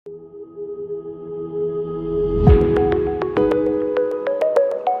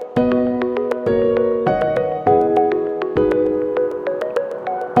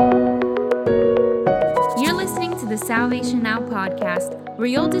Salvation Now podcast, where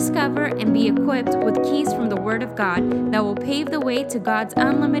you'll discover and be equipped with keys from the Word of God that will pave the way to God's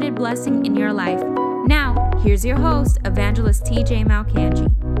unlimited blessing in your life. Now, here's your host, Evangelist TJ Malcanji.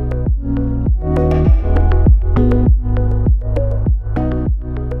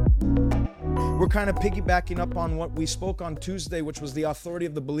 We're kind of piggybacking up on what we spoke on Tuesday, which was the authority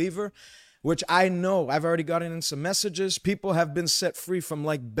of the believer, which I know I've already gotten in some messages. People have been set free from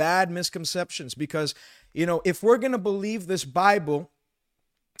like bad misconceptions because, you know, if we're going to believe this Bible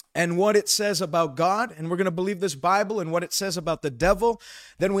and what it says about God, and we're going to believe this Bible and what it says about the devil,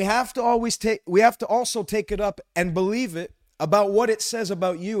 then we have to also take it up and believe it about what it says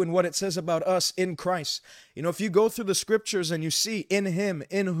about you and what it says about us in Christ. You know, if you go through the scriptures and you see in him,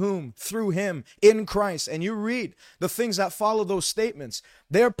 in whom, through him, in Christ, and you read the things that follow those statements,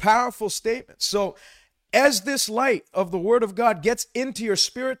 they're powerful statements. So as this light of the Word of God gets into your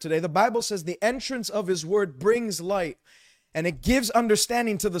spirit today, the Bible says the entrance of his Word brings light and it gives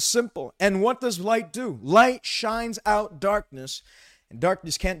understanding to the simple. And what does light do? Light shines out darkness, and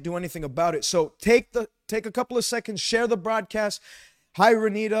darkness can't do anything about it. So take a couple of seconds, share the broadcast. Hi,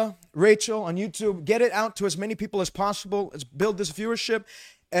 Renita, Rachel on YouTube. Get it out to as many people as possible. Let's build this viewership.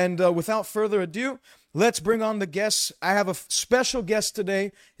 And without further ado, let's bring on the guests. I have a special guest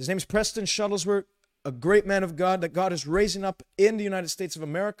today. His name is Preston Shuttlesworth, a great man of God that God is raising up in the United States of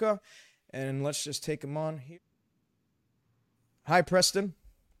America. And let's just take him on here. Hi, Preston.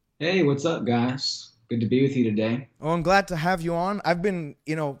 Hey, what's up, guys? Good to be with you today. Oh, I'm glad to have you on. I've been,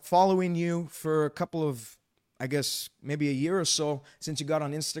 following you for a couple of, I guess, maybe a year or so since you got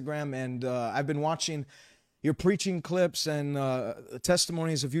on Instagram, and I've been watching your preaching clips and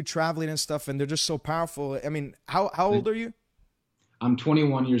testimonies of you traveling and stuff, and they're just so powerful. I mean, how old are you? I'm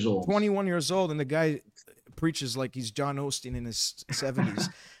 21 years old. 21 years old, and the guy preaches like he's John Osteen in his 70s.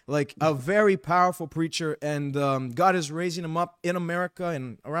 Like a very powerful preacher, and God is raising him up in America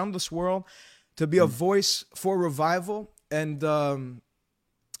and around this world to be a voice for revival. And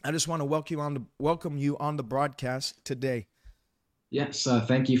I just want to welcome you on the broadcast today. Yes,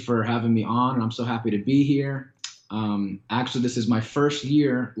 thank you for having me on, and I'm so happy to be here. Actually, this is my first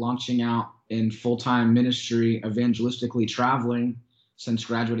year launching out in full-time ministry, evangelistically traveling since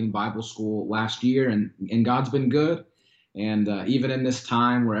graduating Bible school last year, and God's been good. And even in this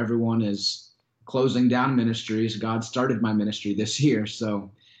time where everyone is closing down ministries, God started my ministry this year.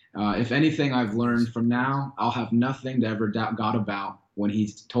 So if anything I've learned from now, I'll have nothing to ever doubt God about when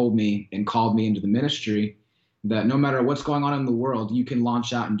he's told me and called me into the ministry, that no matter what's going on in the world, you can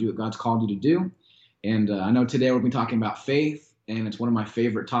launch out and do what God's called you to do. And I know today we'll be talking about faith, and it's one of my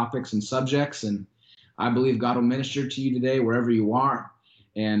favorite topics and subjects. And I believe God will minister to you today wherever you are.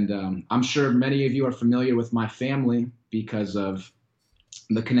 And I'm sure many of you are familiar with my family because of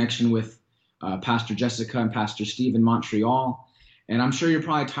the connection with Pastor Jessica and Pastor Steve in Montreal. And I'm sure you're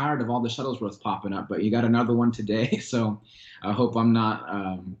probably tired of all the Shuttlesworths popping up, but you got another one today. So I hope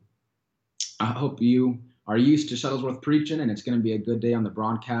I hope you are used to Shuttlesworth preaching, and it's going to be a good day on the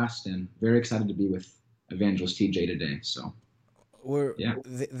broadcast, and very excited to be with Evangelist TJ today. So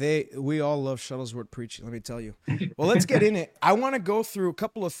we all love Shuttlesworth preaching, let me tell you. Well, let's get in it. I want to go through a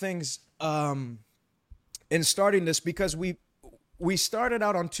couple of things in starting this, because we started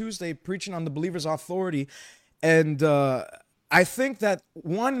out on Tuesday preaching on the believer's authority, and I think that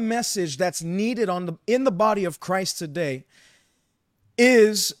one message that's needed in the body of Christ today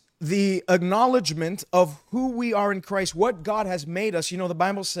is the acknowledgement of who we are in Christ, what God has made us. You know, the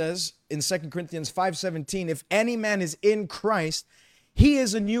Bible says in 2 Corinthians 5:17, if any man is in Christ, he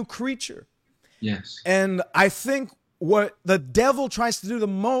is a new creature. Yes. And I think what the devil tries to do the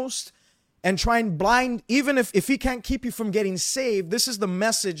most and try and blind, even if he can't keep you from getting saved, this is the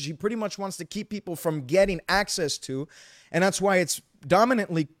message he pretty much wants to keep people from getting access to. And that's why it's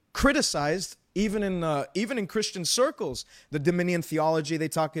dominantly criticized, even in Christian circles, the dominion theology. They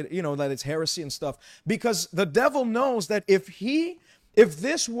talk, that it's heresy and stuff, because the devil knows that if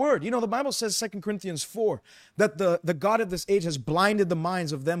this word, the Bible says 2 Corinthians 4, that the God of this age has blinded the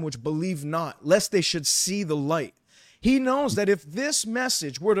minds of them which believe not, lest they should see the light. He knows that if this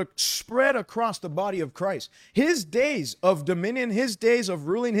message were to spread across the body of Christ, his days of dominion, his days of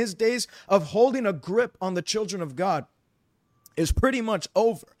ruling, his days of holding a grip on the children of God is pretty much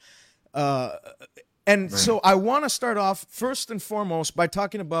over. So I want to start off first and foremost by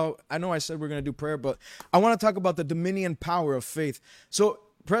talking about, I know I said we're going to do prayer, but I want to talk about the dominion power of faith. So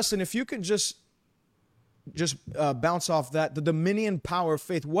Preston, if you can just bounce off that, the dominion power of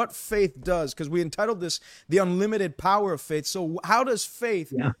faith, what faith does, because we entitled this The Unlimited Power of Faith. So how does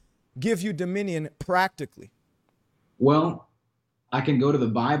faith give you dominion practically? Well, I can go to the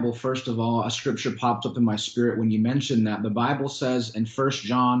Bible. First of all, a scripture popped up in my spirit when you mentioned that. The Bible says in 1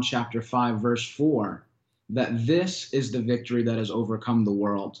 John chapter 5, verse 4, that this is the victory that has overcome the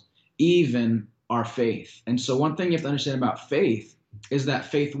world, even our faith. And so one thing you have to understand about faith is that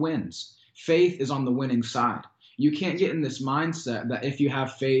faith wins. Faith is on the winning side. You can't get in this mindset that if you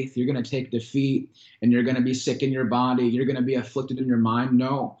have faith, you're going to take defeat and you're going to be sick in your body, you're going to be afflicted in your mind.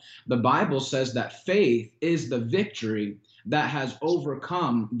 No, the Bible says that faith is the victory that has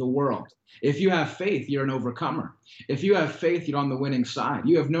overcome the world. If you have faith, you're an overcomer. If you have faith, you're on the winning side.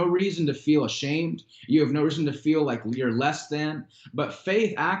 You have no reason to feel ashamed. You have no reason to feel like you're less than. But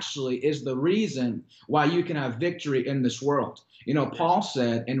faith actually is the reason why you can have victory in this world. You know, Paul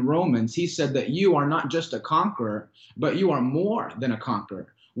said in Romans, he said that you are not just a conqueror, but you are more than a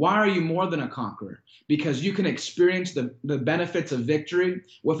conqueror. Why are you more than a conqueror? Because you can experience the benefits of victory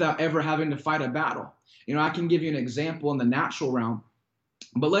without ever having to fight a battle. You know, I can give you an example in the natural realm,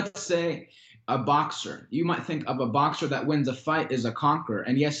 but let's say a boxer. You might think of a boxer that wins a fight as a conqueror.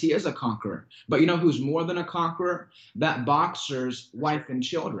 And yes, he is a conqueror. But you know who's more than a conqueror? That boxer's wife and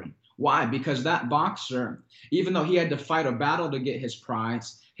children. Why? Because that boxer, even though he had to fight a battle to get his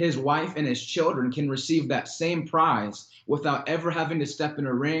prize, his wife and his children can receive that same prize without ever having to step in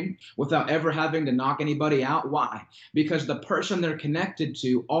a ring, without ever having to knock anybody out. Why? Because the person they're connected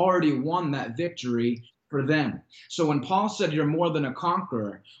to already won that victory for them. So when Paul said you're more than a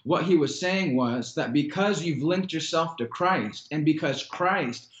conqueror, what he was saying was that because you've linked yourself to Christ and because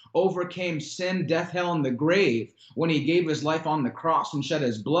Christ overcame sin, death, hell, and the grave when he gave his life on the cross and shed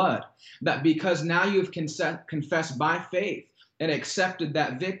his blood, that because now you've confessed by faith and accepted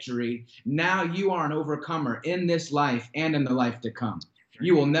that victory, now you are an overcomer in this life and in the life to come.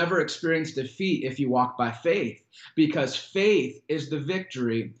 You will never experience defeat if you walk by faith, because faith is the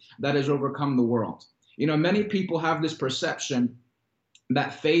victory that has overcome the world. You know, many people have this perception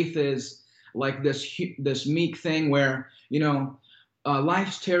that faith is like this meek thing where, you know,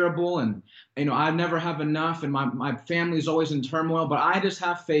 life's terrible and, you know, I never have enough and my family's always in turmoil, but I just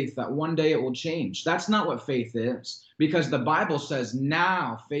have faith that one day it will change. That's not what faith is, because the Bible says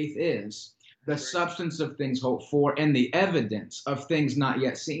now faith is the substance of things hoped for and the evidence of things not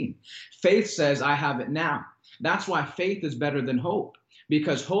yet seen. Faith says I have it now. That's why faith is better than hope,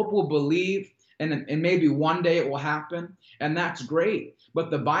 because hope will believe and maybe one day it will happen, and that's great.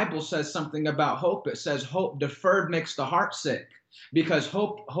 But the Bible says something about hope. It says hope deferred makes the heart sick, because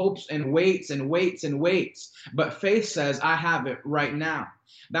hope hopes and waits and waits and waits. But faith says, I have it right now.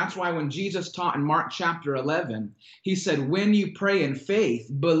 That's why when Jesus taught in Mark chapter 11, he said, when you pray in faith,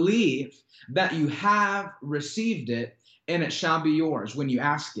 believe that you have received it, and it shall be yours when you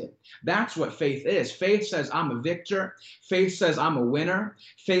ask it. That's what faith is. Faith says, I'm a victor. Faith says, I'm a winner.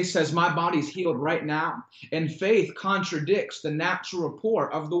 Faith says, my body's healed right now. And faith contradicts the natural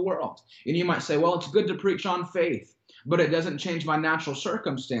report of the world. And you might say, well, it's good to preach on faith, but it doesn't change my natural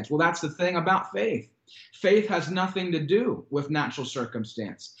circumstance. Well, that's the thing about faith. Faith has nothing to do with natural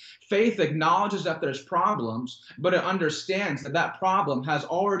circumstance. Faith acknowledges that there's problems, but it understands that that problem has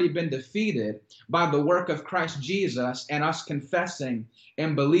already been defeated by the work of Christ Jesus and us confessing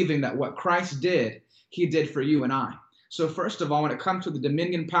and believing that what Christ did, he did for you and I. So first of all, when it comes to the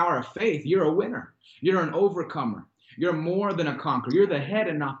dominion power of faith, you're a winner. You're an overcomer. You're more than a conqueror. You're the head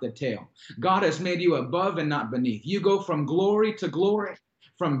and not the tail. God has made you above and not beneath. You go from glory to glory,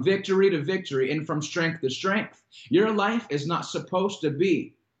 from victory to victory, and from strength to strength. Your life is not supposed to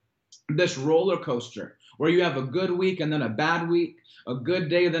be this roller coaster where you have a good week and then a bad week, a good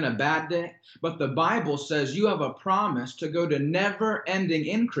day, then a bad day. But the Bible says you have a promise to go to never-ending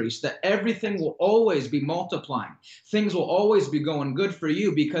increase, that everything will always be multiplying. Things will always be going good for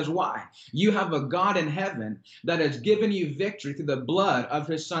you, because why? You have a God in heaven that has given you victory through the blood of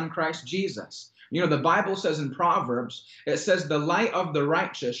his son, Christ Jesus. You know, the Bible says in Proverbs, it says the light of the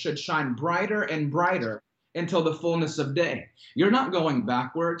righteous should shine brighter and brighter until the fullness of day. You're not going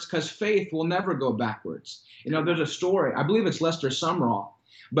backwards, because faith will never go backwards. You know, there's a story, I believe it's Lester Sumrall,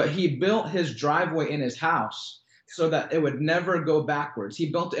 but he built his driveway in his house so that it would never go backwards.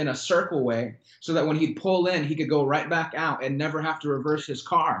 He built it in a circle way so that when he'd pull in, he could go right back out and never have to reverse his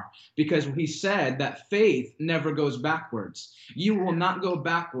car, because he said that faith never goes backwards. You will not go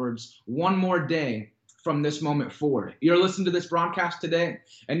backwards one more day from this moment forward. You're listening to this broadcast today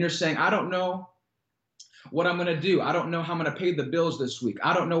and you're saying, I don't know what I'm going to do. I don't know how I'm going to pay the bills this week.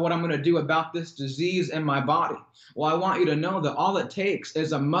 I don't know what I'm going to do about this disease in my body. Well, I want you to know that all it takes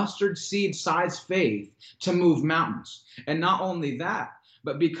is a mustard seed sized faith to move mountains. And not only that,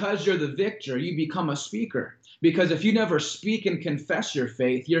 but because you're the victor, you become a speaker. Because if you never speak and confess your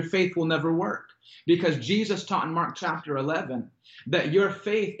faith will never work. because Jesus taught in Mark chapter 11 that your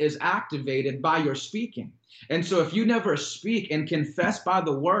faith is activated by your speaking. And so if you never speak and confess by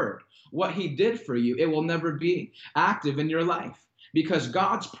the word what he did for you, it will never be active in your life, because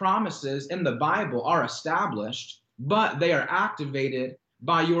God's promises in the Bible are established, but they are activated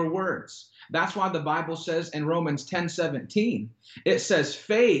by your words. That's why the Bible says in Romans 10:17, it says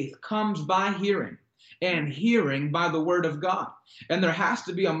faith comes by hearing, and hearing by the word of God. And there has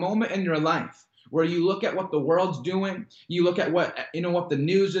to be a moment in your life where you look at what the world's doing, you look at what the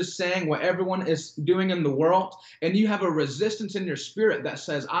news is saying, what everyone is doing in the world, and you have a resistance in your spirit that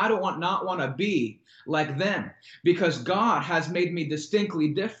says, I not want to be like them, because God has made me distinctly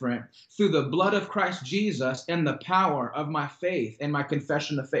different through the blood of Christ Jesus and the power of my faith and my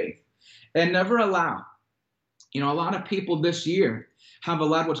confession of faith. And never allow, a lot of people this year have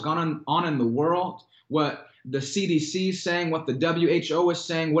allowed what's gone on in the world, what the CDC is saying, what the WHO is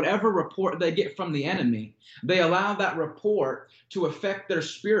saying, whatever report they get from the enemy, they allow that report to affect their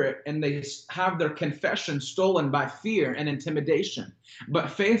spirit, and they have their confession stolen by fear and intimidation. But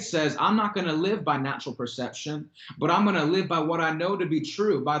faith says, I'm not going to live by natural perception, but I'm going to live by what I know to be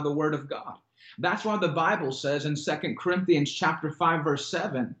true by the word of God. That's why the Bible says in 2 Corinthians chapter 5, verse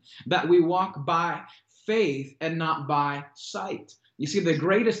 7, that we walk by faith and not by sight. You see, the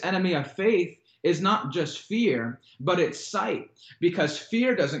greatest enemy of faith is not just fear, but it's sight, because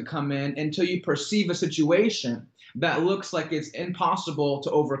fear doesn't come in until you perceive a situation that looks like it's impossible to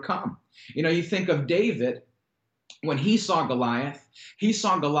overcome. You think of David. When he saw Goliath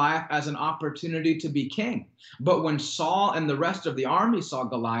as an opportunity to be king. But when Saul and the rest of the army saw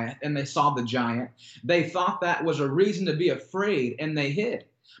Goliath and they saw the giant, they thought that was a reason to be afraid, and they hid.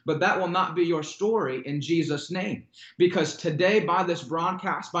 But that will not be your story in Jesus' name. Because today, by this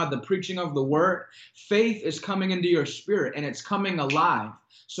broadcast, by the preaching of the word, faith is coming into your spirit, and it's coming alive,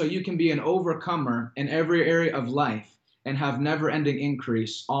 so you can be an overcomer in every area of life and have never-ending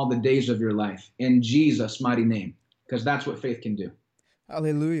increase all the days of your life, in Jesus' mighty name, because that's what faith can do.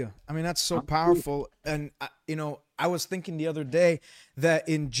 Hallelujah. I mean, that's so powerful. And, I was thinking the other day that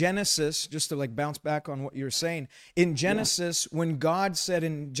in Genesis, just to bounce back on what you're saying, in Genesis, when God said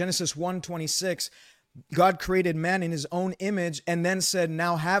in Genesis 1:26, God created man in his own image and then said,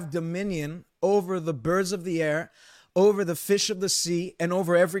 now have dominion over the birds of the air, over the fish of the sea, and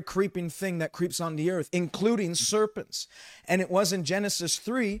over every creeping thing that creeps on the earth, including serpents. And it was in Genesis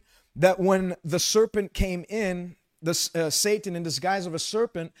 3 that when the serpent came in, Satan in disguise of a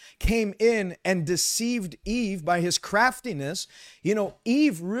serpent came in and deceived Eve by his craftiness.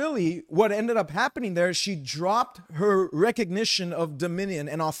 Eve really, what ended up happening there is she dropped her recognition of dominion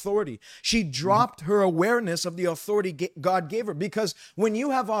and authority. She dropped her awareness of the authority God gave her, because when you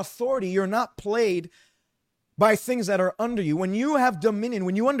have authority, you're not played by things that are under you. When you have dominion,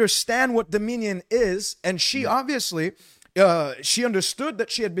 when you understand what dominion is, and she obviously... she understood that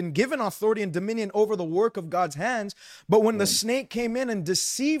she had been given authority and dominion over the work of God's hands, but when the snake came in and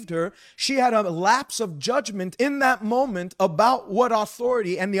deceived her, she had a lapse of judgment in that moment about what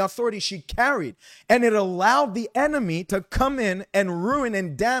authority and the authority she carried, and it allowed the enemy to come in and ruin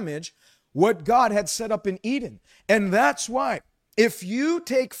and damage what God had set up in Eden. And that's why if you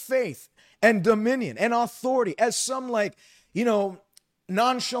take faith and dominion and authority as some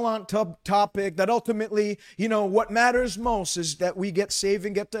nonchalant topic that ultimately, what matters most is that we get saved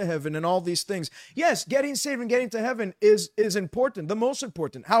and get to heaven and all these things. Yes, getting saved and getting to heaven is important, the most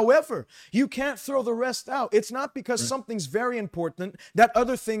important. However, you can't throw the rest out. It's not because something's very important that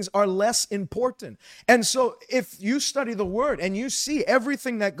other things are less important. And so if you study the word and you see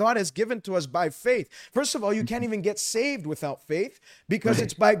everything that God has given to us by faith, first of all, you can't even get saved without faith, because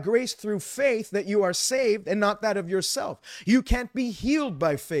it's by grace through faith that you are saved and not that of yourself. You can't be healed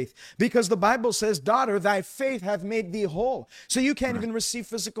by faith, because the Bible says, daughter, thy faith hath made thee whole. So you can't even receive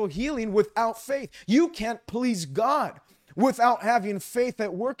physical healing without faith. You can't please God without having faith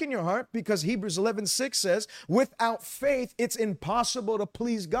at work in your heart, because Hebrews 11:6 says, without faith, it's impossible to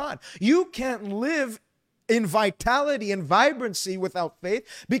please God. You can't live in vitality and vibrancy without faith,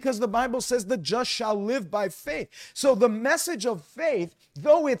 because the Bible says the just shall live by faith. So the message of faith,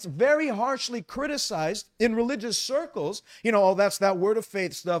 though it's very harshly criticized in religious circles, that's that word of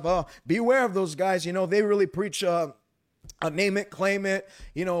faith stuff. Oh, beware of those guys. They really preach name it, claim it,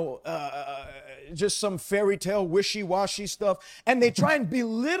 just some fairy tale wishy-washy stuff, and they try and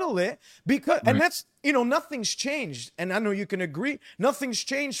belittle it because, and that's, nothing's changed. And I know you can agree, nothing's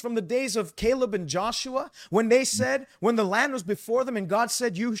changed from the days of Caleb and Joshua when they said, when the land was before them and God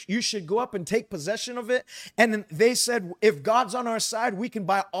said, you should go up and take possession of it. And they said, if God's on our side, we can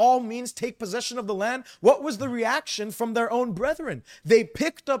by all means take possession of the land. What was the reaction from their own brethren? They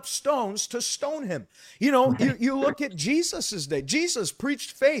picked up stones to stone him. You look at Jesus's day. Jesus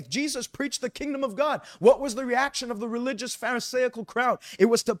preached faith. Jesus preached the kingdom of God. What was the reaction of the religious Pharisaical crowd? It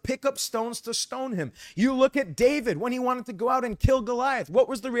was to pick up stones to stone him. You look at David when he wanted to go out and kill Goliath. What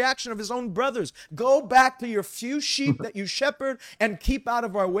was the reaction of his own brothers? Go back to your few sheep that you shepherd and keep out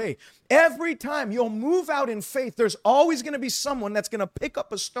of our way. Every time you'll move out in faith, there's always going to be someone that's going to pick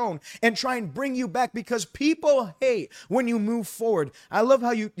up a stone and try and bring you back because people hate when you move forward. I love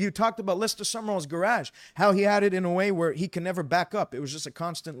how you talked about Lester Summerall's garage, how he had it in a way where he can never back up. It was just a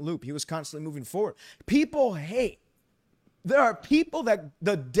constant loop. He was constantly moving forward. People hate. There are people that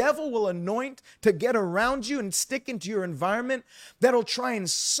the devil will anoint to get around you and stick into your environment that'll try and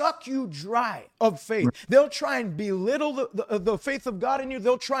suck you dry of faith. They'll try and belittle the faith of God in you.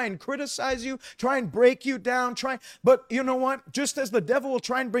 They'll try and criticize you, try and break you down, but you know what? Just as the devil will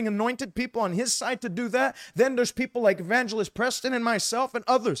try and bring anointed people on his side to do that, then there's people like Evangelist Preston and myself and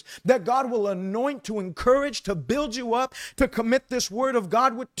others that God will anoint to encourage, to build you up, to commit this word of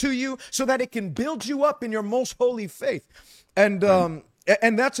God to you so that it can build you up in your most holy faith. And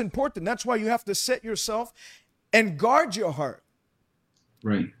that's important. That's why you have to set yourself and guard your heart.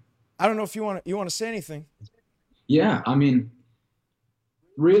 Right. I don't know if you want to say anything. Yeah, I mean,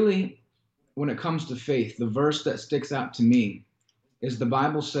 really, when it comes to faith, the verse that sticks out to me is the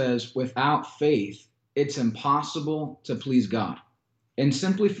Bible says, without faith, it's impossible to please God. And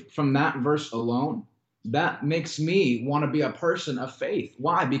simply from that verse alone, that makes me want to be a person of faith.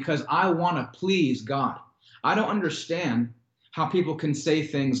 Why? Because I want to please God. I don't understand how people can say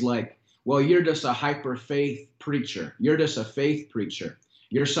things like, well, you're just a hyper faith preacher. You're just a faith preacher.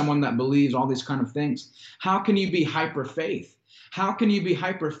 You're someone that believes all these kind of things. How can you be hyper faith? How can you be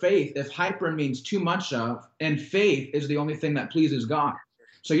hyper faith if hyper means too much of and faith is the only thing that pleases God?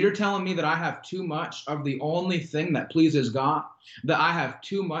 So you're telling me that I have too much of the only thing that pleases God, that I have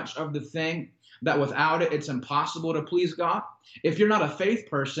too much of the thing that without it, it's impossible to please God? If you're not a faith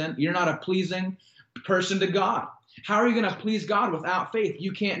person, you're not a pleasing person to God. How are you going to please God without faith?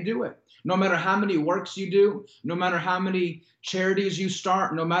 You can't do it. No matter how many works you do, no matter how many charities you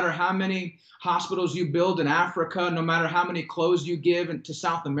start, no matter how many hospitals you build in Africa, no matter how many clothes you give to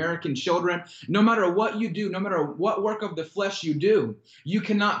South American children, no matter what you do, no matter what work of the flesh you do, you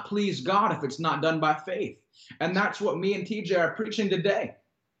cannot please God if it's not done by faith. And that's what me and TJ are preaching today.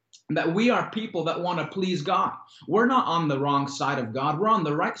 That we are people that want to please God. We're not on the wrong side of God. We're on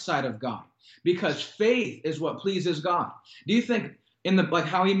the right side of God. Because faith is what pleases God. Do you think, like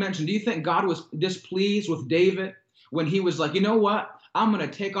how he mentioned, do you think God was displeased with David when he was like, you know what? I'm going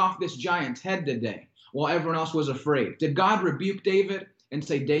to take off this giant's head today while everyone else was afraid. Did God rebuke David and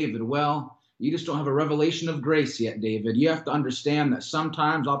say, David, well, you just don't have a revelation of grace yet, David. You have to understand that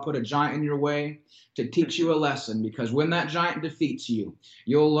sometimes I'll put a giant in your way to teach you a lesson, because when that giant defeats you,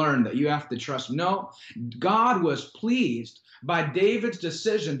 you'll learn that you have to trust. No, God was pleased by David's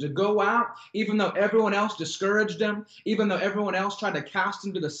decision to go out, even though everyone else discouraged him, even though everyone else tried to cast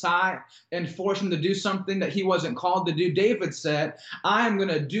him to the side and force him to do something that he wasn't called to do. David said, I am going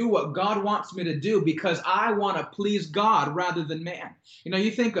to do what God wants me to do because I want to please God rather than man.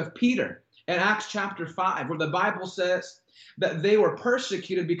 You think of Peter in Acts chapter 5, where the Bible says that they were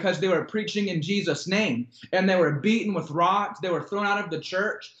persecuted because they were preaching in Jesus' name, and they were beaten with rods. They were thrown out of the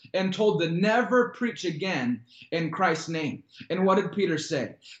church and told to never preach again in Christ's name. And what did Peter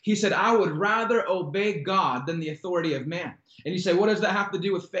say? He said, I would rather obey God than the authority of man. And you say, what does that have to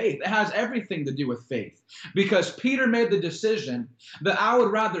do with faith? It has everything to do with faith, because Peter made the decision that I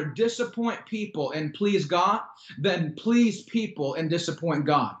would rather disappoint people and please God than please people and disappoint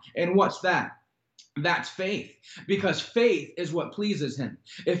God. And what's that? That's faith, because faith is what pleases him.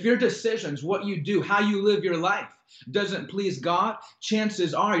 If your decisions, what you do, how you live your life doesn't please God,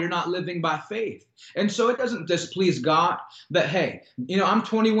 chances are you're not living by faith. And so it doesn't displease God that, hey, I'm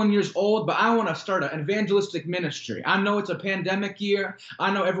 21 years old, but I want to start an evangelistic ministry. I know it's a pandemic year.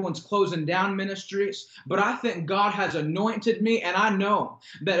 I know everyone's closing down ministries, but I think God has anointed me, and I know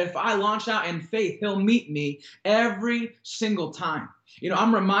that if I launch out in faith, he'll meet me every single time.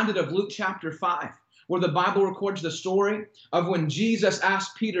 I'm reminded of Luke chapter 5. where the Bible records the story of when Jesus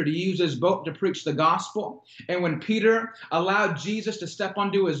asked Peter to use his boat to preach the gospel. And when Peter allowed Jesus to step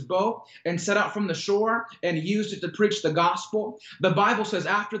onto his boat and set out from the shore and used it to preach the gospel, the Bible says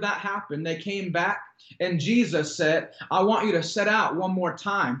after that happened, they came back and Jesus said, I want you to set out one more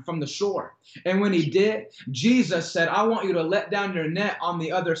time from the shore. And when he did, Jesus said, I want you to let down your net on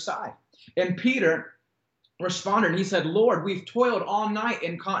the other side. And Peter responded and he said, Lord, we've toiled all night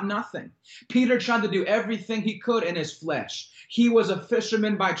and caught nothing. Peter tried to do everything he could in his flesh. He was a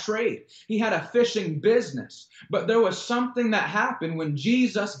fisherman by trade. He had a fishing business. But there was something that happened when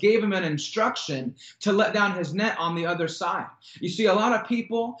Jesus gave him an instruction to let down his net on the other side. You see, a lot of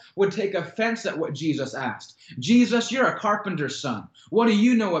people would take offense at what Jesus asked. Jesus, you're a carpenter's son. What do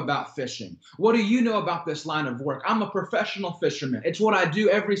you know about fishing? What do you know about this line of work? I'm a professional fisherman. It's what I do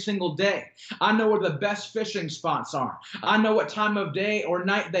every single day. I know where the best fishing spots are. I know what time of day or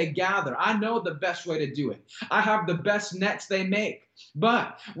night they gather. I know the best way to do it. I have the best nets they make.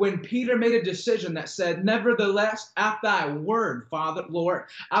 But when Peter made a decision that said, nevertheless, at thy word, Father, Lord,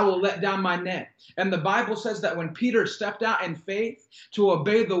 I will let down my net. And the Bible says that when Peter stepped out in faith to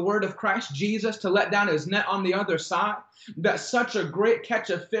obey the word of Christ Jesus, to let down his net on the other side, that such a great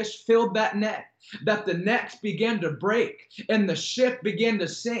catch of fish filled that net, that the nets began to break and the ship began to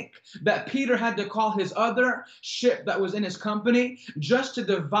sink, that Peter had to call his other ship that was in his company just to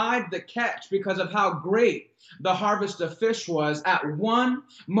divide the catch because of how great the harvest of fish was at one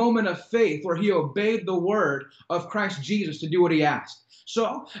moment of faith where he obeyed the word of Christ Jesus to do what he asked.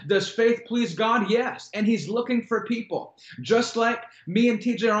 So, does faith please God? Yes. And he's looking for people, just like me and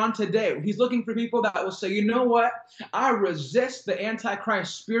TJ are on today. He's looking for people that will say, you know what? I resist the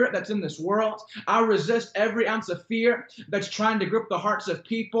Antichrist spirit that's in this world. I resist every ounce of fear that's trying to grip the hearts of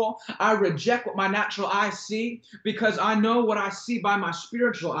people. I reject what my natural eyes see because I know what I see by my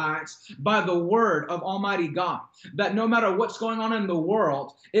spiritual eyes, by the word of Almighty God. That no matter what's going on in the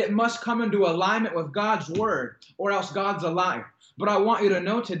world, it must come into alignment with God's word or else God's a liar. But I want you to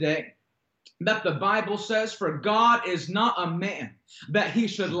know today that the Bible says, for God is not a man that he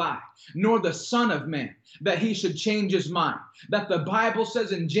should lie, nor the son of man that he should change his mind. That the Bible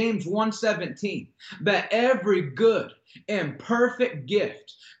says in James 1:17 that every good and perfect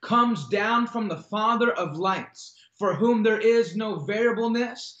gift comes down from the Father of lights, for whom there is no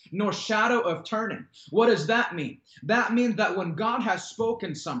variableness nor shadow of turning. What does that mean? That means that when God has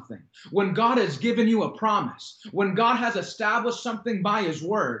spoken something, when God has given you a promise, when God has established something by his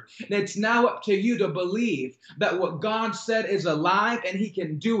word, it's now up to you to believe that what God said is alive and he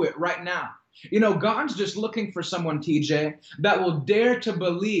can do it right now. You know, God's just looking for someone, TJ, that will dare to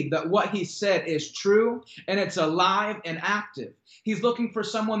believe that what he said is true and it's alive and active. He's looking for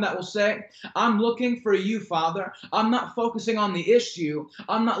someone that will say, I'm looking for you, Father. I'm not focusing on the issue.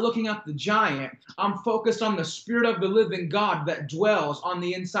 I'm not looking at the giant. I'm focused on the Spirit of the living God that dwells on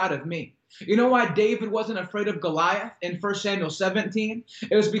the inside of me. You know why David wasn't afraid of Goliath in 1 Samuel 17?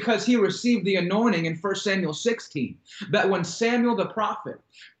 It was because he received the anointing in 1 Samuel 16. That when Samuel the prophet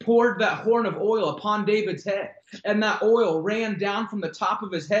poured that horn of oil upon David's head, and that oil ran down from the top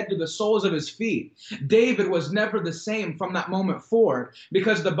of his head to the soles of his feet, David was never the same from that moment forward,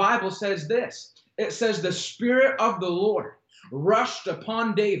 because the Bible says this. It says the Spirit of the Lord rushed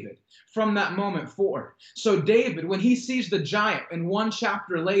upon David from that moment forward. So David, when he sees the giant in one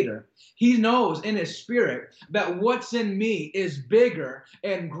chapter later, he knows in his spirit that what's in me is bigger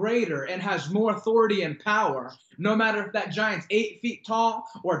and greater and has more authority and power. No matter if that giant's 8 feet tall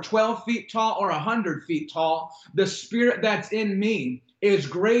or 12 feet tall or 100 feet tall, the spirit that's in me is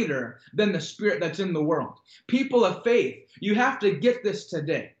greater than the spirit that's in the world. People of faith, you have to get this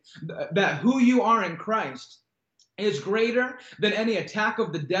today, that who you are in Christ is greater than any attack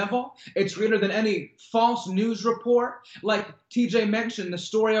of the devil. It's greater than any false news report. Like TJ mentioned, the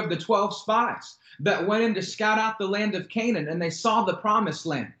story of the 12 spies that went in to scout out the land of Canaan, and they saw the promised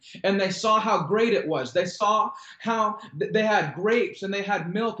land, and they saw how great it was. They saw how they had grapes, and they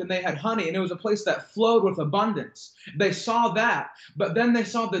had milk, and they had honey, and it was a place that flowed with abundance. They saw that, but then they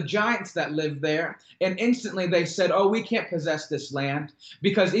saw the giants that lived there, and instantly they said, oh, we can't possess this land,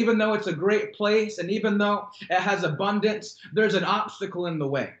 because even though it's a great place, and even though it has abundance, there's an obstacle in the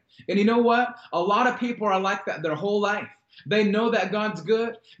way. And you know what? A lot of people are like that their whole life. They know that God's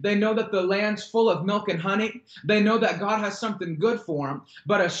good. They know that the land's full of milk and honey. They know that God has something good for them.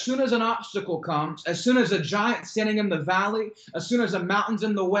 But as soon as an obstacle comes, as soon as a giant standing in the valley, as soon as a mountain's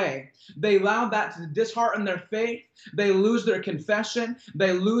in the way, they allow that to dishearten their faith. They lose their confession.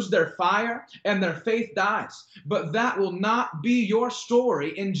 They lose their fire, and their faith dies. But that will not be your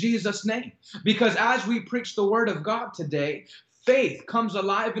story in Jesus' name. Because as we preach the word of God today, Faith comes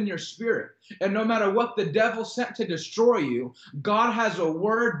alive in your spirit. And no matter what the devil sent to destroy you, God has a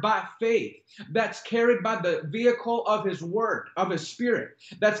word by faith that's carried by the vehicle of his word, of his spirit,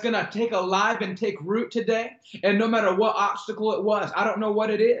 that's going to take alive and take root today. And no matter what obstacle it was, I don't know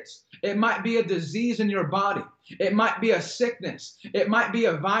what it is. It might be a disease in your body. It might be a sickness. It might be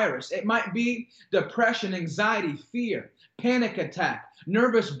a virus. It might be depression, anxiety, fear, panic attack,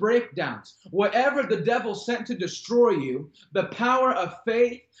 nervous breakdowns. Whatever the devil sent to destroy you, the power of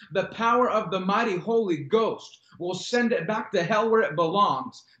faith, the power of the mighty Holy Ghost will send it back to hell where it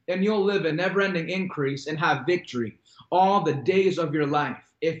belongs, and you'll live a never-ending increase and have victory all the days of your life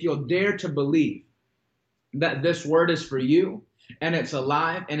if you'll dare to believe that this word is for you and it's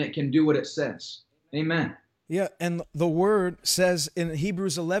alive and it can do what it says. Amen. Yeah, and the word says in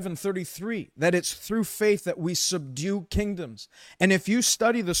Hebrews 11:33 that it's through faith that we subdue kingdoms. And if you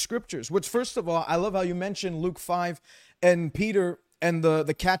study the scriptures, which first of all, I love how you mentioned Luke 5 and Peter and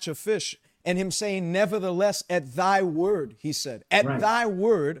the catch of fish, and him saying, nevertheless, at thy word, he said, at thy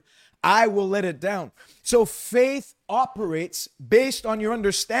word, I will let it down. So faith operates based on your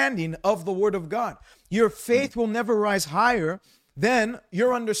understanding of the word of God. Your faith will never rise higher than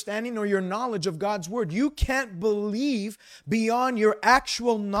your understanding or your knowledge of God's word. You can't believe beyond your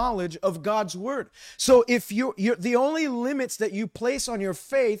actual knowledge of God's word. So if you're the only limits that you place on your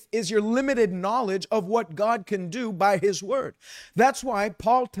faith is your limited knowledge of what God can do by his word. That's why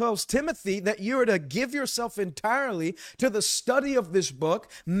Paul tells Timothy that you're to give yourself entirely to the study of this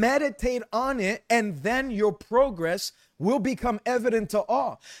book, meditate on it, and then your progress will become evident to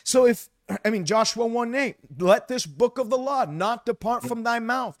all. So Joshua 1:8, let this book of the law not depart from thy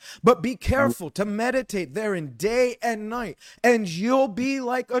mouth, but be careful to meditate therein day and night, and you'll be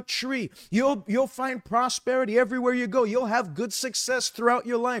like a tree. You'll find prosperity everywhere you go. You'll have good success throughout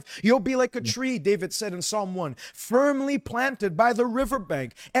your life. You'll be like a tree, David said in Psalm 1, firmly planted by the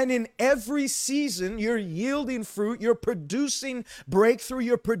riverbank. And in every season, you're yielding fruit. You're producing breakthrough.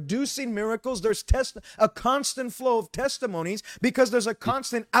 You're producing miracles. There's a constant flow of testimonies because there's a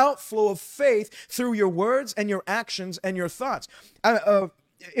constant outflow of faith through your words and your actions and your thoughts.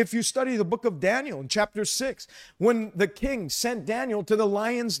 If you study the book of Daniel in chapter 6, when the king sent Daniel to the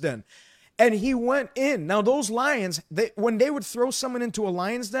lion's den, and he went in. Now, those lions, when they would throw someone into a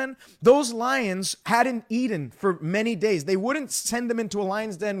lion's den, those lions hadn't eaten for many days. They wouldn't send them into a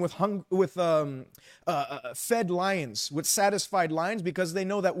lion's den with fed lions, with satisfied lions, because they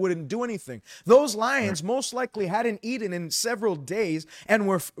know that wouldn't do anything. Those lions most likely hadn't eaten in several days and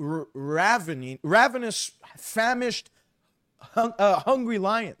were ravenous, famished, hungry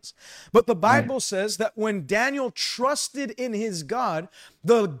lions. But the Bible says that when Daniel trusted in his God,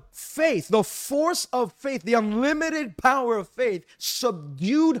 the faith, the force of faith, the unlimited power of faith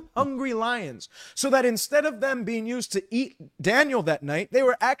subdued hungry lions, so that instead of them being used to eat Daniel that night, they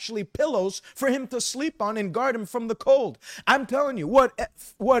were actually pillows for him to sleep on and guard him from the cold. I'm telling you,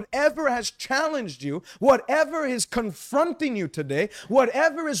 whatever has challenged you, whatever is confronting you today,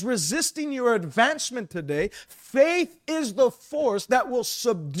 whatever is resisting your advancement today, faith is the force that will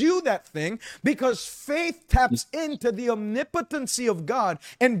subdue that thing, because faith taps into the omnipotency of God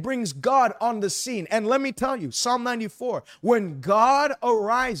and brings God on the scene. And let me tell you, Psalm 94, when God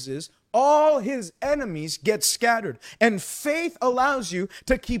arises, all his enemies get scattered. And faith allows you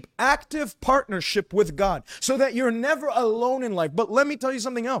to keep active partnership with God so that you're never alone in life. But let me tell you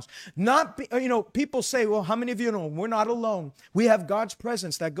something else. People say, well, how many of you know we're not alone? We have God's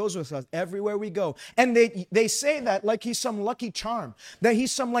presence that goes with us everywhere we go. And they say that like he's some lucky charm, that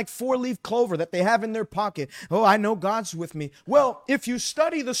he's some like four-leaf clover that they have in their pocket. Oh, I know God's with me. Well, if you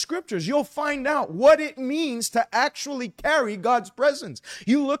study the scriptures, you'll find out what it means to actually carry God's presence.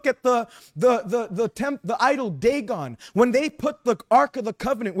 You look at the idol Dagon, when they put the Ark of the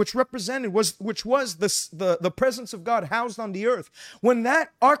Covenant, which was the presence of God housed on the earth, when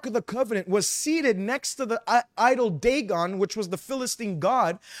that Ark of the Covenant was seated next to the idol Dagon, which was the Philistine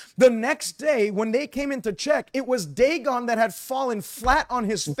god, the next day when they came in to check, it was Dagon that had fallen flat on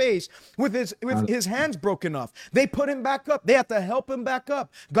his face with his hands broken off. They put him back up. They had to help him back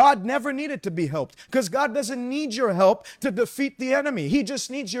up. God never needed to be helped, because God doesn't need your help to defeat the enemy. He just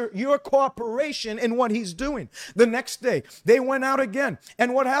needs your cooperation in what he's doing. The next day, they went out again.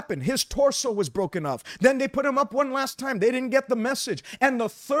 And what happened? His torso was broken off. Then they put him up one last time. They didn't get the message. And the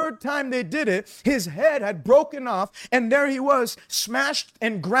third time they did it, his head had broken off, and there he was, smashed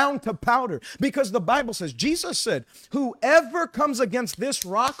and ground to powder. Because the Bible says, Jesus said, whoever comes against this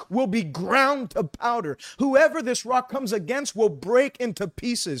rock will be ground to powder. Whoever this rock comes against will break into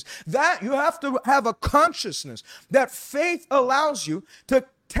pieces. That you have to have a consciousness that faith allows you to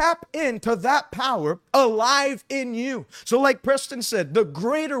tap into that power alive in you. So like Preston said, the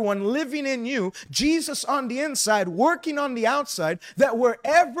greater one living in you, Jesus on the inside, working on the outside, that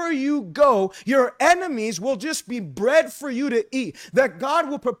wherever you go, your enemies will just be bread for you to eat. That God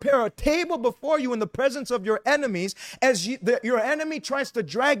will prepare a table before you in the presence of your enemies as your enemy tries to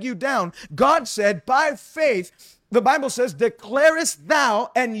drag you down. God said, by faith, the Bible says, declarest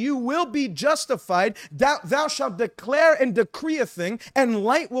thou, and you will be justified. Thou shalt declare and decree a thing, and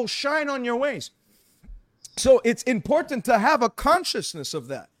light will shine on your ways. So it's important to have a consciousness of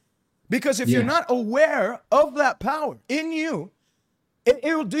that. Because if you're not aware of that power in you, it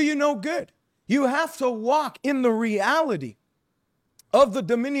will do you no good. You have to walk in the reality of the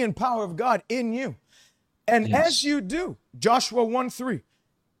dominion power of God in you. And as you do, Joshua 1:3,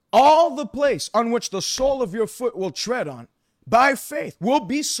 all the place on which the sole of your foot will tread on, by faith, will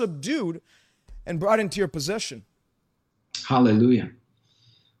be subdued and brought into your possession. Hallelujah.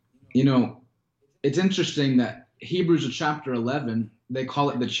 You know, it's interesting that Hebrews chapter 11, they call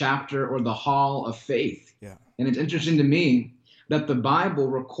it the chapter or the hall of faith. Yeah. And it's interesting to me that the Bible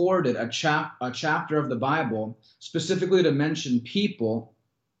recorded a chapter of the Bible specifically to mention people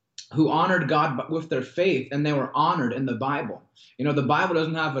who honored God with their faith, and they were honored in the Bible. You know, the Bible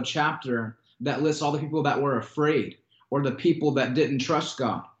doesn't have a chapter that lists all the people that were afraid or the people that didn't trust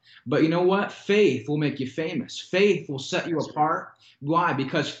God. But you know what? Faith will make you famous. Faith will set you apart. Why?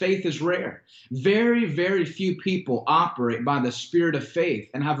 Because faith is rare. Very, very few people operate by the spirit of faith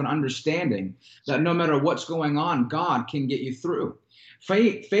and have an understanding that no matter what's going on, God can get you through.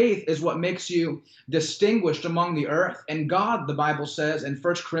 Faith is what makes you distinguished among the earth. And God, the Bible says in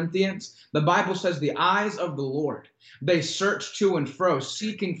 1 Corinthians, the Bible says the eyes of the Lord, they search to and fro,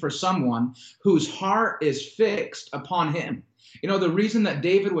 seeking for someone whose heart is fixed upon him. You know, the reason that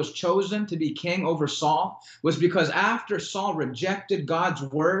David was chosen to be king over Saul was because after Saul rejected God's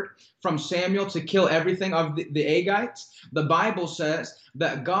word from Samuel to kill everything of the Agites, the Bible says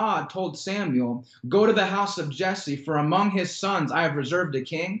that God told Samuel, go to the house of Jesse, for among his sons I have reserved a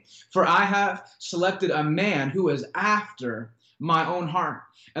king, for I have selected a man who is after my own heart.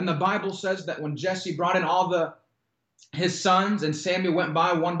 And the Bible says that when Jesse brought in all his sons, and Samuel went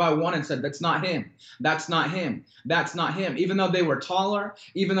by one and said, that's not him, that's not him, that's not him. Even though they were taller,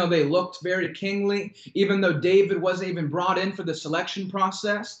 even though they looked very kingly, even though David wasn't even brought in for the selection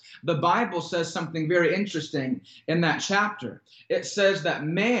process, the Bible says something very interesting in that chapter. It says that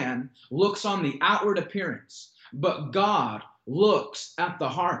man looks on the outward appearance, but God looks at the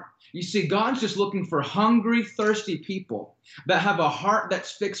heart. You see, God's just looking for hungry, thirsty people that have a heart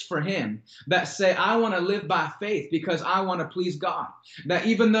that's fixed for him, that say, I want to live by faith because I want to please God. That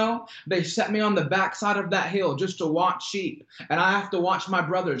even though they set me on the backside of that hill just to watch sheep, and I have to watch my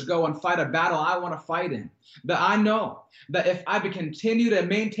brothers go and fight a battle I want to fight in, that I know that if I continue to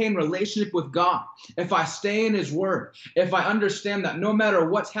maintain relationship with God, if I stay in his word, if I understand that no matter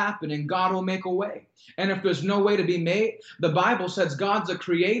what's happening, God will make a way. And if there's no way to be made, the Bible says God's a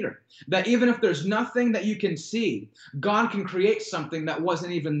creator, that even if there's nothing that you can see, God can create something that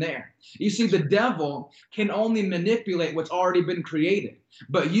wasn't even there. You see, the devil can only manipulate what's already been created,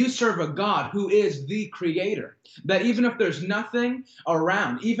 but you serve a God who is the creator, that even if there's nothing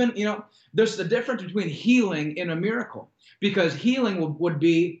around, even, you know, there's the difference between healing and a miracle, because healing would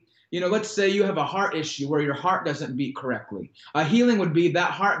be, you know, let's say you have a heart issue where your heart doesn't beat correctly. A healing would be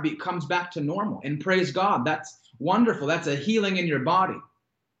that heartbeat comes back to normal, and praise God. That's wonderful. That's a healing in your body.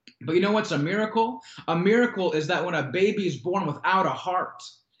 But you know what's a miracle? A miracle is that when a baby is born without a heart,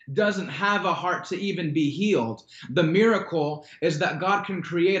 doesn't have a heart to even be healed, the miracle is that God can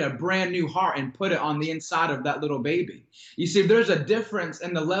create a brand new heart and put it on the inside of that little baby. You see, there's a difference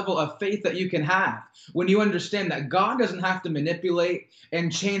in the level of faith that you can have when you understand that God doesn't have to manipulate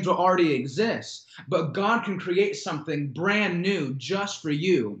and change what already exists, but God can create something brand new just for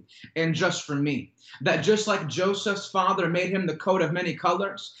you and just for me. That just like Joseph's father made him the coat of many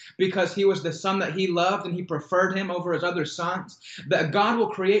colors because he was the son that he loved and he preferred him over his other sons, that God will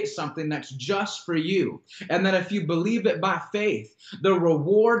create something that's just for you. And that if you believe it by faith, the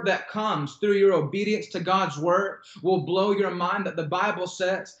reward that comes through your obedience to God's word will blow your mind. That the Bible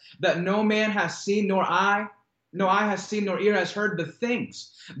says that no man has seen, no eye has seen, nor ear has heard the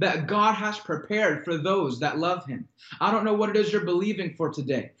things that God has prepared for those that love him. I don't know what it is you're believing for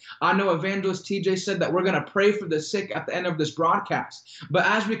today. I know Evangelist TJ said that we're going to pray for the sick at the end of this broadcast. But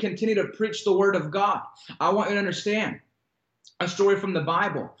as we continue to preach the word of God, I want you to understand a story from the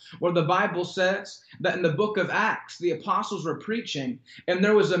Bible where the Bible says that in the book of Acts, the apostles were preaching and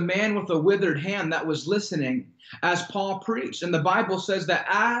there was a man with a withered hand that was listening as Paul preached. And the Bible says that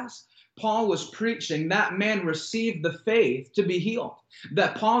as Paul was preaching, that man received the faith to be healed.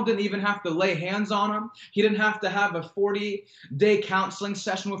 That Paul didn't even have to lay hands on him. He didn't have to have a 40-day counseling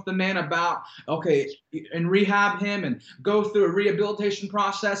session with the man about, okay, and rehab him and go through a rehabilitation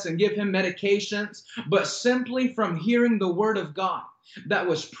process and give him medications. But simply from hearing the word of God that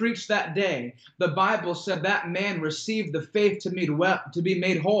was preached that day, the Bible said that man received the faith to be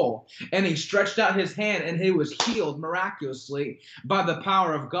made whole, and he stretched out his hand and he was healed miraculously by the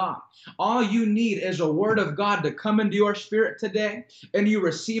power of God. All you need is a word of God to come into your spirit today, and you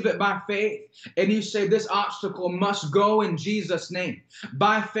receive it by faith, and you say, this obstacle must go in Jesus' name.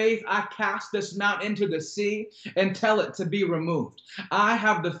 By faith, I cast this mountain into the sea and tell it to be removed. I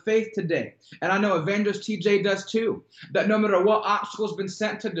have the faith today, and I know Evangelist TJ does too, that no matter what obstacle has been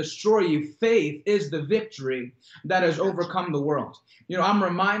sent to destroy you, faith is the victory that has overcome the world. You know, I'm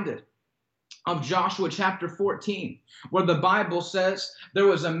reminded of Joshua chapter 14, where the Bible says there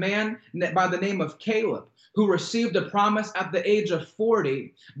was a man by the name of Caleb who received a promise at the age of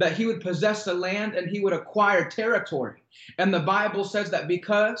 40 that he would possess the land and he would acquire territory. And the Bible says that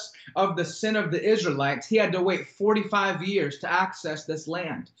because of the sin of the Israelites, he had to wait 45 years to access this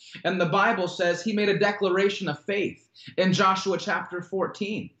land. And the Bible says he made a declaration of faith in Joshua chapter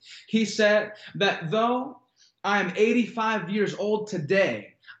 14. He said that though I am 85 years old today,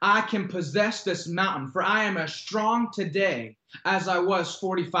 I can possess this mountain, for I am as strong today as I was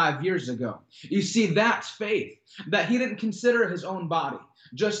 45 years ago. You see, that's faith, that he didn't consider his own body,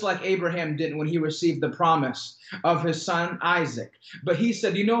 just like Abraham didn't when he received the promise of his son Isaac. But he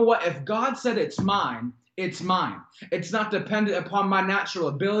said, you know what? If God said it's mine, it's mine. It's not dependent upon my natural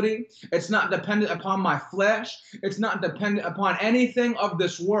ability. It's not dependent upon my flesh. It's not dependent upon anything of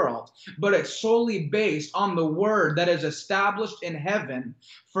this world, but it's solely based on the word that is established in heaven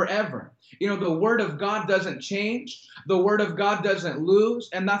forever. You know, the word of God doesn't change. The word of God doesn't lose.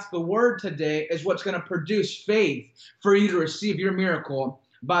 And that's the word today, is what's going to produce faith for you to receive your miracle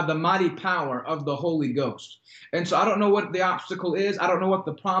by the mighty power of the Holy Ghost. And so I don't know what the obstacle is. I don't know what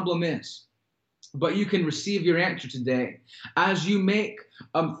the problem is. But you can receive your answer today as you make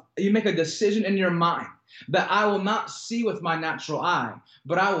a decision in your mind that I will not see with my natural eye,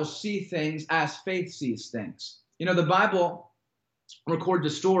 but I will see things as faith sees things. You know, the Bible records a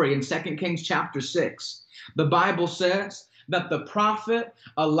story in 2 Kings chapter 6. The Bible says that the prophet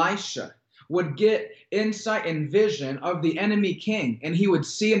Elisha would get insight and vision of the enemy king, and he would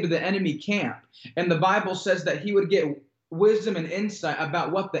see into the enemy camp. And the Bible says that he would get wisdom and insight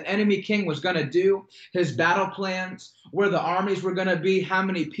about what the enemy king was going to do, his battle plans, where the armies were going to be, how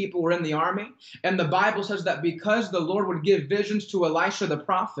many people were in the army. And the Bible says that because the Lord would give visions to Elisha the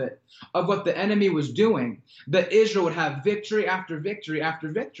prophet of what the enemy was doing, that Israel would have victory after victory after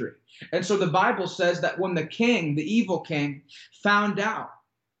victory. And so the Bible says that when the king, the evil king, found out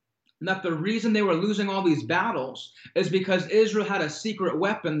that the reason they were losing all these battles is because Israel had a secret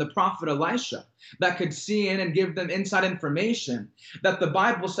weapon, the prophet Elisha, that could see in and give them inside information, that the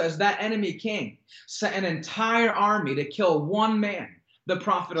Bible says that enemy king sent an entire army to kill one man, the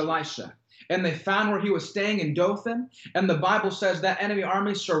prophet Elisha. And they found where he was staying in Dothan. And the Bible says that enemy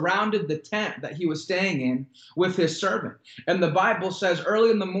army surrounded the tent that he was staying in with his servant. And the Bible says early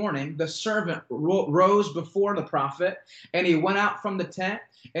in the morning, the servant rose before the prophet, and he went out from the tent,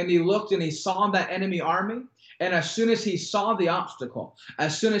 and he looked and he saw that enemy army. And as soon as he saw the obstacle,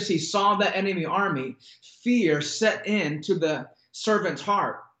 as soon as he saw that enemy army, fear set into the servant's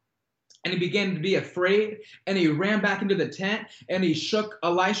heart. And he began to be afraid, and he ran back into the tent, and he shook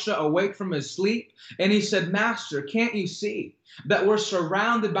Elisha awake from his sleep. And he said, Master, can't you see that we're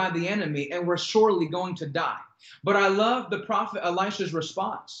surrounded by the enemy and we're surely going to die? But I love the prophet Elisha's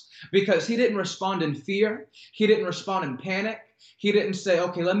response, because he didn't respond in fear. He didn't respond in panic. He didn't say,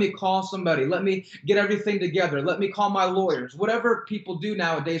 okay, let me call somebody. Let me get everything together. Let me call my lawyers. Whatever people do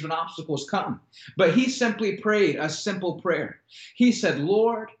nowadays when obstacles come. But he simply prayed a simple prayer. He said,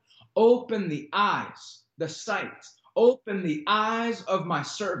 Lord, open the eyes, the sight, open the eyes of my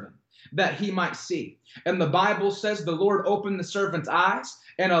servant that he might see. And the Bible says the Lord opened the servant's eyes,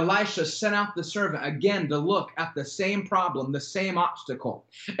 and Elisha sent out the servant again to look at the same problem, the same obstacle.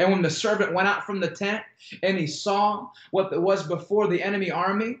 And when the servant went out from the tent and he saw what was before the enemy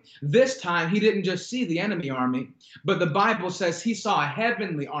army, this time he didn't just see the enemy army, but the Bible says he saw a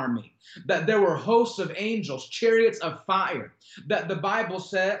heavenly army, that there were hosts of angels, chariots of fire, that the Bible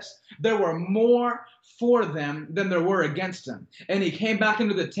says there were more for them than there were against them. And he came back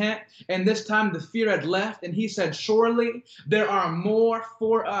into the tent, and this time the fear had left, and he said, surely there are more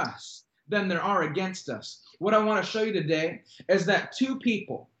for us than there are against us. What I want to show you today is that two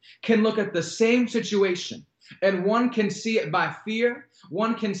people can look at the same situation, And one can see it by fear.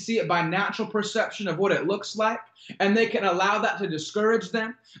 One can see it by natural perception of what it looks like. And they can allow that to discourage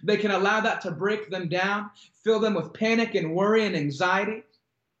them. They can allow that to break them down, fill them with panic and worry and anxiety.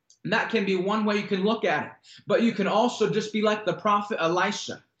 And that can be one way you can look at it. But you can also just be like the prophet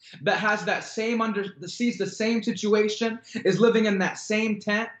Elisha, that has that sees the same situation, is living in that same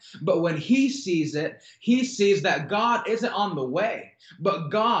tent. But when he sees it, he sees that God isn't on the way, but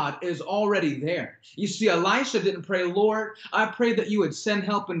God is already there. You see, Elisha didn't pray, Lord, I pray that you would send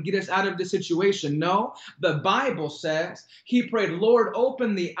help and get us out of this situation. No, the Bible says he prayed, Lord,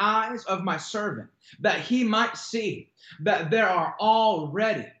 open the eyes of my servant, that he might see that there are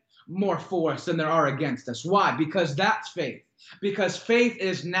already more for us than there are against us. Why? Because that's faith. Because faith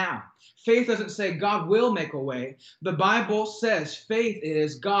is now. Faith doesn't say God will make a way. The Bible says faith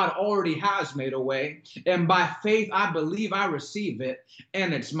is God already has made a way. And by faith, I believe I receive it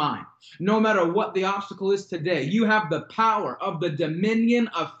and it's mine. No matter what the obstacle is today, you have the power of the dominion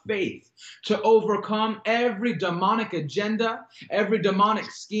of faith to overcome every demonic agenda, every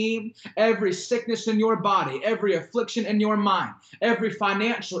demonic scheme, every sickness in your body, every affliction in your mind, every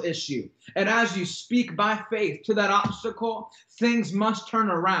financial issue. And as you speak by faith to that obstacle, things must turn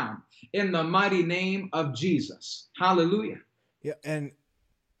around in the mighty name of Jesus. Hallelujah. Yeah, and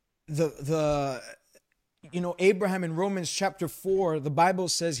Abraham in Romans chapter 4, the Bible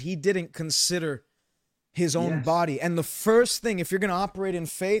says he didn't consider his own body. And the first thing, if you're going to operate in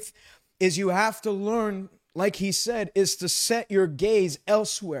faith, is you have to learn, like he said, is to set your gaze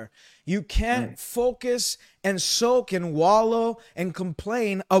elsewhere. You can't focus and soak and wallow and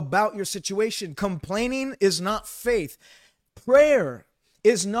complain about your situation. Complaining is not faith. Prayer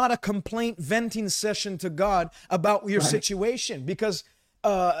is not a complaint venting session to God about your situation, because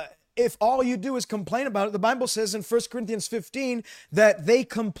if all you do is complain about it, the Bible says in 1 Corinthians 15 that they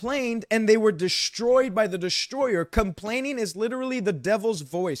complained and they were destroyed by the destroyer. Complaining is literally the devil's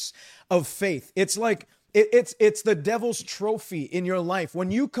voice of faith. It's like it's the devil's trophy in your life. When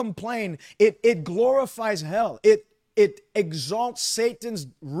you complain, it glorifies hell. It exalts Satan's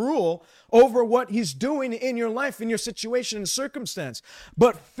rule over what he's doing in your life, in your situation and circumstance.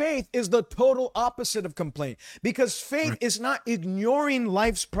 But faith is the total opposite of complaint, because faith is not ignoring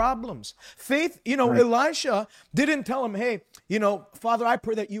life's problems. Faith, Elisha didn't tell him, hey, Father, I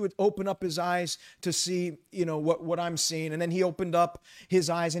pray that you would open up his eyes to see, what I'm seeing. And then he opened up his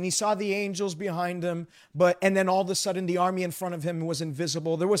eyes and he saw the angels behind him. And then all of a sudden the army in front of him was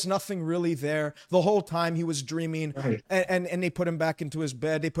invisible. There was nothing really there. The whole time he was dreaming. Right. And they put him back into his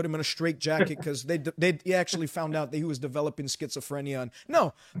bed. They put him in a straitjacket because they actually found out that he was developing schizophrenia.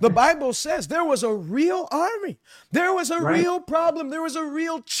 No, the Bible says there was a real army. There was a real problem. There was a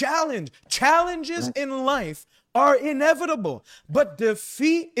real challenge. Challenges in life are inevitable, but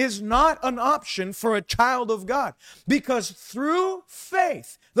defeat is not an option for a child of God, because through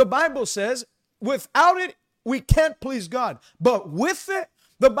faith, the Bible says, without it, we can't please God, but with it,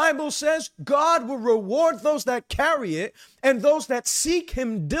 the Bible says God will reward those that carry it, and those that seek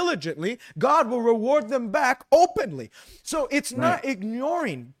him diligently, God will reward them back openly. So it's not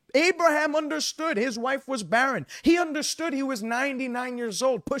ignoring. Abraham understood his wife was barren. He understood he was 99 years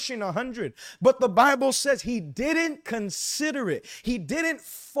old, pushing 100. But the Bible says he didn't consider it. He didn't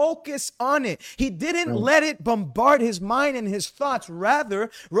focus on it. He didn't let it bombard his mind and his thoughts. Rather,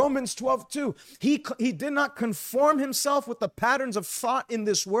 Romans 12:2, he did not conform himself with the patterns of thought in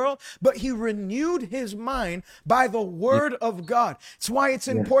this world, but he renewed his mind by the word of God. It's why it's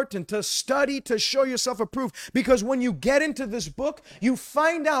important to study, to show yourself approved, because when you get into this book, you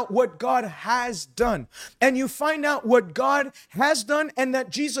find out what God has done, and you find out what God has done, and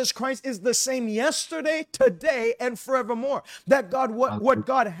that Jesus Christ is the same yesterday, today, and forevermore. That what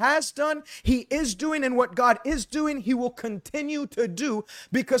God has done, he is doing, and what God is doing, he will continue to do,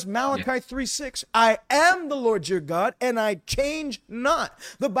 because Malachi 3:6, I am the Lord your God, and I change not.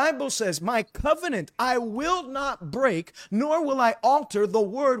 The Bible says, my covenant I will not break, nor will I alter the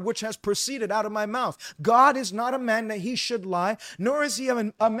word which has proceeded out of my mouth. God is not a man that he should lie, nor is he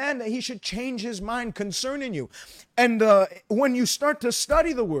a man that he should change his mind concerning you. And when you start to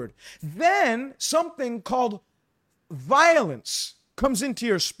study the word, then something called violence comes into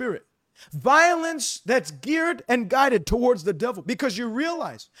your spirit. Violence that's geared and guided towards the devil, because you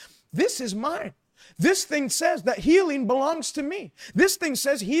realize this is mine. This thing says that healing belongs to me. This thing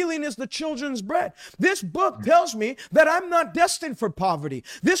says healing is the children's bread. This book tells me that I'm not destined for poverty.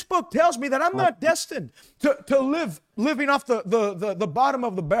 This book tells me that I'm not destined to live living off the bottom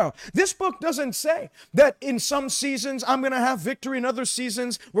of the barrel. This book doesn't say that in some seasons I'm going to have victory, in other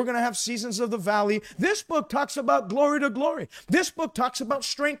seasons we're going to have seasons of the valley. This book talks about glory to glory. This book talks about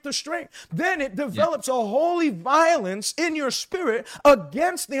strength to strength. Then it develops a holy violence in your spirit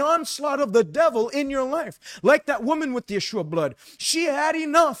against the onslaught of the devil in your life. Like that woman with the issue of blood. She had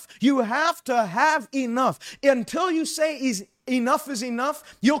enough. You have to have enough. Until you say enough is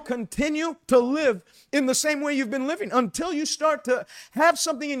enough, you'll continue to live in the same way you've been living until you start to have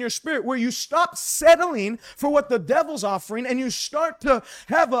something in your spirit where you stop settling for what the devil's offering and you start to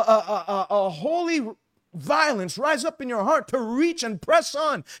have a holy violence rise up in your heart to reach and press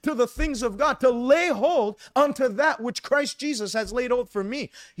on to the things of God, to lay hold unto that which Christ Jesus has laid hold for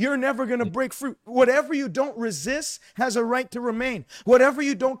me. You're never going to break free. Whatever you don't resist has a right to remain. Whatever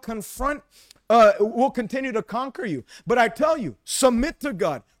you don't confront will continue to conquer you. But I tell you, submit to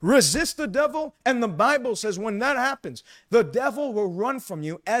God, resist the devil, and the Bible says when that happens, the devil will run from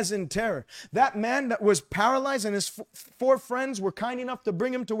you as in terror. That man that was paralyzed and his four friends were kind enough to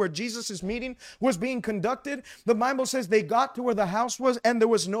bring him to where Jesus' meeting was being conducted, the Bible says they got to where the house was and there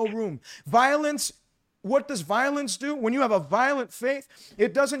was no room. Violence, what does violence do? When you have a violent faith,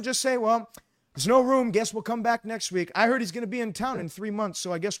 it doesn't just say, well, there's no room. Guess we'll come back next week. I heard he's going to be in town in 3 months,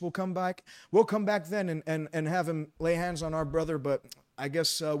 so I guess we'll come back. We'll come back then and have him lay hands on our brother, but I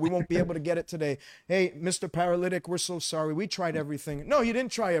guess we won't be able to get it today. Hey, Mr. Paralytic, we're so sorry. We tried everything. No, you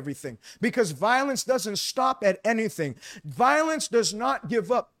didn't try everything, because violence doesn't stop at anything. Violence does not give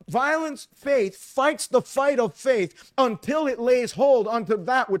up. Violence, faith, fights the fight of faith until it lays hold onto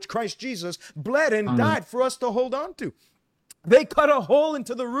that which Christ Jesus bled and died for us to hold on to. They cut a hole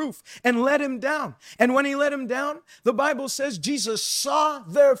into the roof and let him down. And when he let him down, the Bible says Jesus saw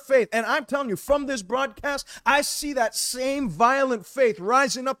their faith. And I'm telling you, from this broadcast, I see that same violent faith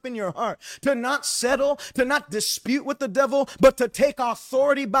rising up in your heart to not settle, to not dispute with the devil, but to take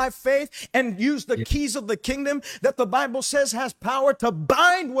authority by faith and use the keys of the kingdom that the Bible says has power to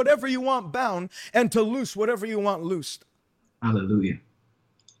bind whatever you want bound and to loose whatever you want loosed. Hallelujah.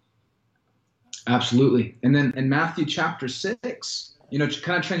 Absolutely. And then in Matthew chapter 6, kind of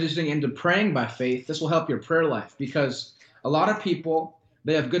transitioning into praying by faith, this will help your prayer life, because a lot of people,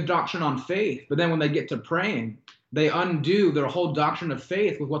 they have good doctrine on faith, but then when they get to praying, they undo their whole doctrine of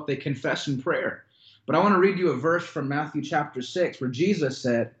faith with what they confess in prayer. But I want to read you a verse from Matthew chapter 6 where Jesus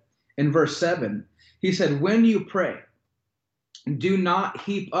said in verse 7, he said, "When you pray, do not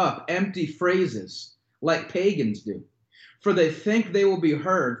heap up empty phrases like pagans do, for they think they will be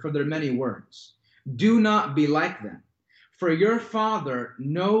heard for their many words. Do not be like them, for your Father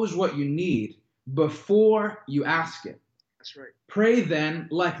knows what you need before you ask it." That's right. Pray then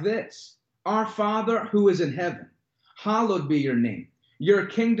like this: Our Father who is in heaven, hallowed be your name. Your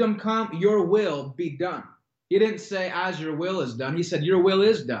kingdom come, your will be done. He didn't say as your will is done. He said your will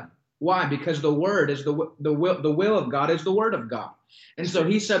is done. Why? Because the word is the will of God is the word of God. And so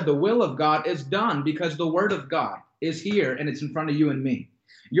he said the will of God is done because the word of God is here and it's in front of you and me.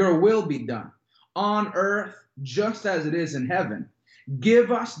 Your will be done on earth just as it is in heaven.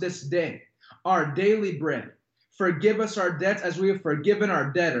 Give us this day our daily bread. Forgive us our debts as we have forgiven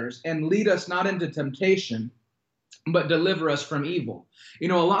our debtors, and lead us not into temptation, but deliver us from evil. A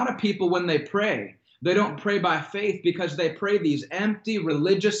lot of people, when they pray, they don't pray by faith because they pray these empty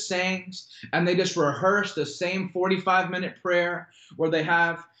religious sayings and they just rehearse the same 45-minute prayer where they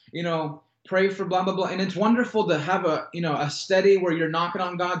have, pray for blah, blah, blah. And it's wonderful to have a steady where you're knocking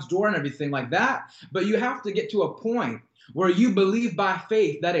on God's door and everything like that. But you have to get to a point where you believe by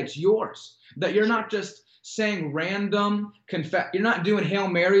faith that it's yours, that you're not just saying random, you're not doing Hail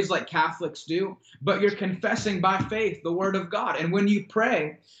Marys like Catholics do, but you're confessing by faith the word of God. And when you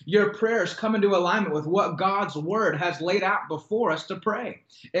pray, your prayers come into alignment with what God's word has laid out before us to pray.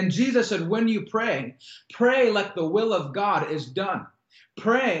 And Jesus said, when you pray, pray like the will of God is done.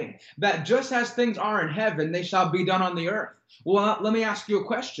 Pray that just as things are in heaven, they shall be done on the earth. Well, let me ask you a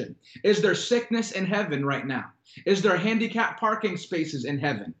question. Is there sickness in heaven right now? Is there handicapped parking spaces in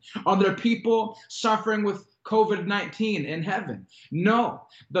heaven? Are there people suffering with COVID-19 in heaven? No.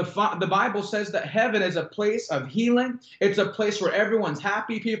 The Bible says that heaven is a place of healing. It's a place where everyone's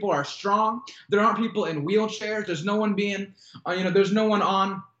happy. People are strong. There aren't people in wheelchairs. There's no one there's no one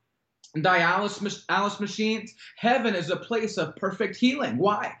on dialysis machines. Heaven is a place of perfect healing.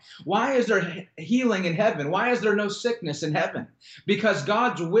 Why? Why is there healing in heaven? Why is there no sickness in heaven? Because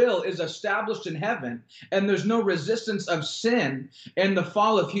God's will is established in heaven, and there's no resistance of sin and the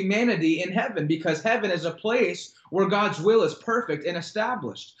fall of humanity in heaven, because heaven is a place where God's will is perfect and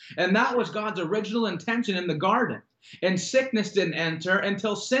established. And that was God's original intention in the garden. And sickness didn't enter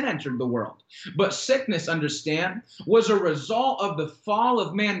until sin entered the world. But sickness, understand, was a result of the fall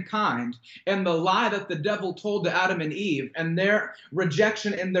of mankind and the lie that the devil told to Adam and Eve and their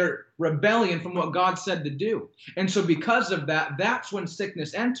rejection and their rebellion from what God said to do. And so because of that, that's when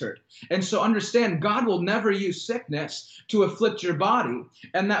sickness entered. And so understand, God will never use sickness to afflict your body.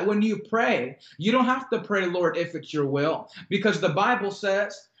 And that when you pray, you don't have to pray, Lord, if it's your will, because the Bible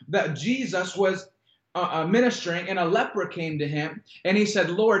says that Jesus was ministering and a leper came to him and he said,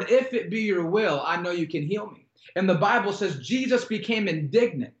 Lord, if it be your will, I know you can heal me. And the Bible says Jesus became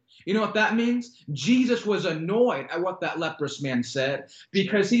indignant. You know what that means? Jesus was annoyed at what that leprous man said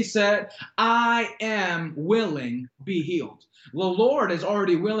because he said, I am willing, be healed. The Lord is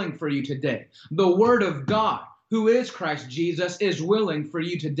already willing for you today. The word of God, who is Christ Jesus, is willing for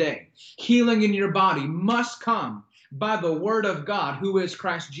you today. Healing in your body must come by the word of God, who is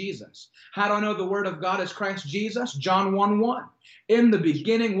Christ Jesus. How do I know the word of God is Christ Jesus? John 1:1. In the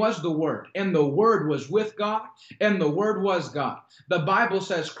beginning was the Word, and the Word was with God, and the Word was God. The Bible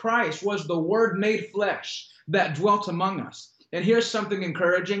says Christ was the Word made flesh that dwelt among us. And here's something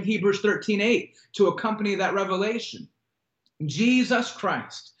encouraging, Hebrews 13:8, to accompany that revelation. Jesus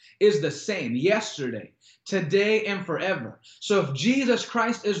Christ is the same yesterday, today, and forever. So if Jesus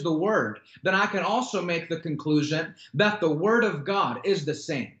Christ is the Word, then I can also make the conclusion that the Word of God is the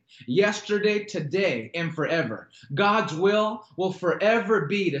same. Yesterday, today, and forever. God's will forever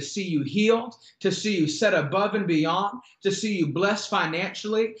be to see you healed, to see you set above and beyond, to see you blessed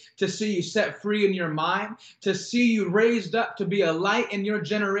financially, to see you set free in your mind, to see you raised up to be a light in your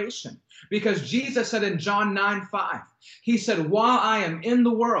generation. Because Jesus said in John 9:5, he said, while I am in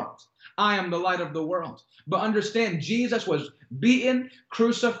the world, I am the light of the world. But understand, Jesus was beaten,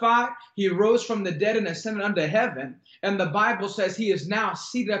 crucified. He rose from the dead and ascended unto heaven. And the Bible says he is now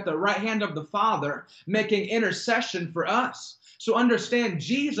seated at the right hand of the Father, making intercession for us. So understand,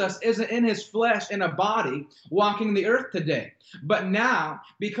 Jesus isn't in his flesh in a body walking the earth today. But now,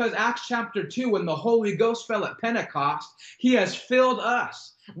 because Acts chapter 2, when the Holy Ghost fell at Pentecost, he has filled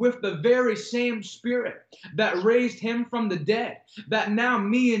us with the very same Spirit that raised him from the dead, that now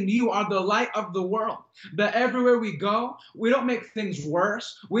me and you are the light of the world, that everywhere we go, we don't make things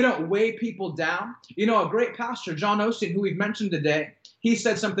worse. We don't weigh people down. You know, a great pastor, John Osteen, who we've mentioned today, he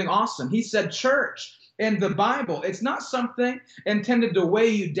said something awesome. He said, church in the Bible, it's not something intended to weigh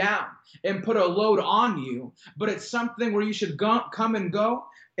you down and put a load on you, but it's something where you should come and go,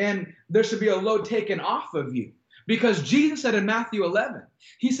 and there should be a load taken off of you. Because Jesus said in Matthew 11,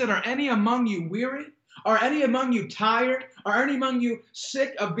 he said, are any among you weary? Are any among you tired? Are any among you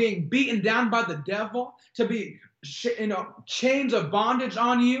sick of being beaten down by the devil, to be, chains of bondage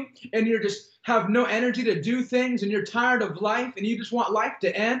on you, and you're just have no energy to do things, and you're tired of life, and you just want life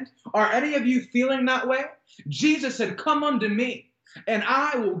to end? Are any of you feeling that way? Jesus said, come unto me, and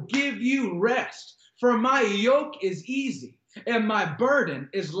I will give you rest. For my yoke is easy, and my burden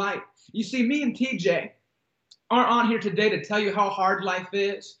is light. You see, me and TJ aren't on here today to tell you how hard life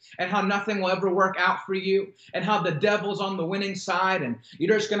is and how nothing will ever work out for you and how the devil's on the winning side and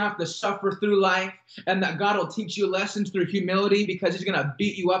you're just going to have to suffer through life and that God will teach you lessons through humility because he's going to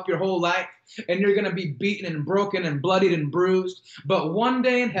beat you up your whole life and you're going to be beaten and broken and bloodied and bruised. But one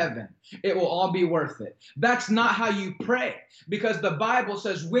day in heaven, it will all be worth it. That's not how you pray, because the Bible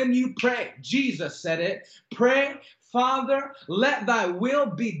says when you pray, Jesus said it, pray, Father, let thy will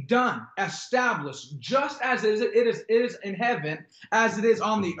be done, established, just as it is in heaven, as it is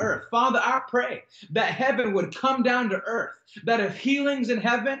on the earth. Father, I pray that heaven would come down to earth, that if healing's in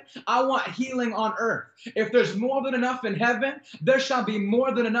heaven, I want healing on earth. If there's more than enough in heaven, there shall be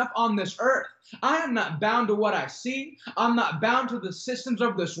more than enough on this earth. I am not bound to what I see. I'm not bound to the systems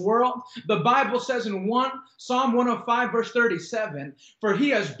of this world. The Bible says in Psalm 105, verse 37, for he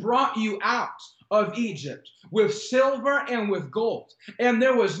has brought you out of Egypt with silver and with gold, and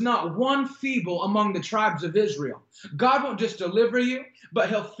there was not one feeble among the tribes of Israel. God won't just deliver you, but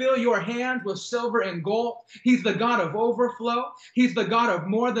he'll fill your hand with silver and gold. He's the God of overflow. He's the God of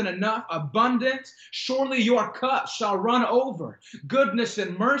more than enough, abundance. Surely your cup shall run over. Goodness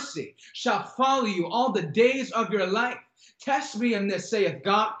and mercy shall follow you all the days of your life. Test me in this, saith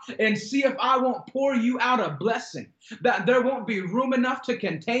God, and see if I won't pour you out a blessing, that there won't be room enough to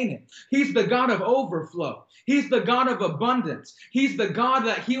contain it. He's the God of overflow. He's the God of abundance. He's the God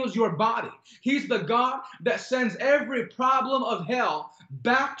that heals your body. He's the God that sends every problem of hell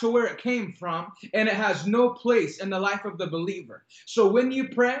back to where it came from, and it has no place in the life of the believer. So when you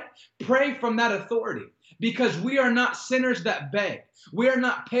pray, pray from that authority. Because we are not sinners that beg. We are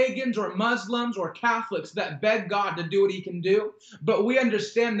not pagans or Muslims or Catholics that beg God to do what he can do. But we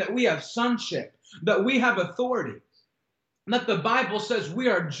understand that we have sonship, that we have authority. that the Bible says we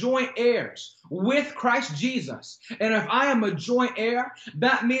are joint heirs with Christ Jesus. And if I am a joint heir,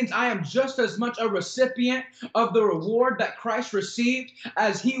 that means I am just as much a recipient of the reward that Christ received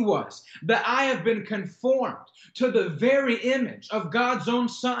as he was. That I have been conformed to the very image of God's own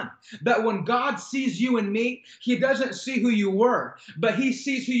Son. That when God sees you and me, he doesn't see who you were, but he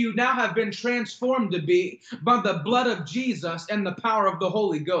sees who you now have been transformed to be by the blood of Jesus and the power of the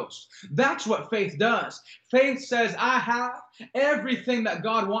Holy Ghost. That's what faith does. Faith says, I have everything that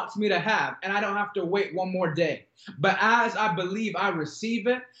God wants me to have, and I don't have to wait one more day. But as I believe I receive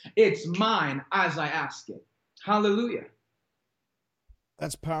it, it's mine as I ask it. Hallelujah.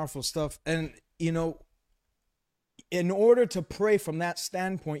 That's powerful stuff. And, you know, in order to pray from that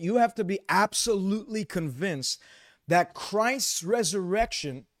standpoint, you have to be absolutely convinced that Christ's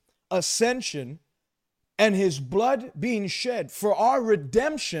resurrection, ascension, and his blood being shed for our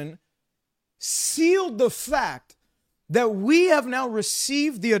redemption sealed the fact that we have now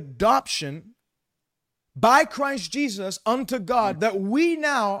received the adoption by Christ Jesus unto God, that we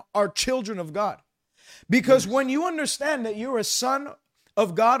now are children of God. Because when you understand that you're a son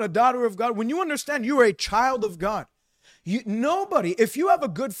of God, a daughter of God, when you understand you are a child of God, nobody, if you have a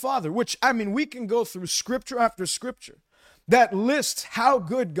good father, which, I mean, we can go through scripture after scripture that lists how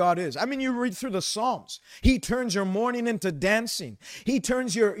good God is. I mean, you read through the Psalms. He turns your mourning into dancing. He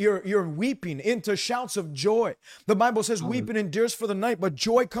turns your weeping into shouts of joy. The Bible says weeping endures for the night, but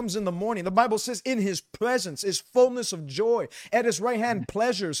joy comes in the morning. The Bible says in his presence is fullness of joy. At his right hand,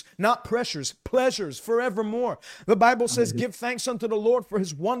 pleasures, not pressures, pleasures forevermore. The Bible says give thanks unto the Lord for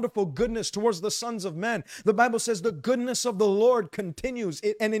his wonderful goodness towards the sons of men. The Bible says the goodness of the Lord continues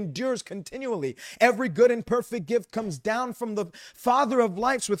and endures continually. Every good and perfect gift comes down from the Father of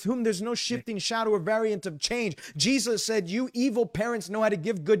lights, with whom there's no shifting shadow or variant of change. Jesus said, you evil parents know how to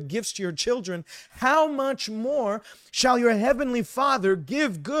give good gifts to your children. How much more shall your heavenly Father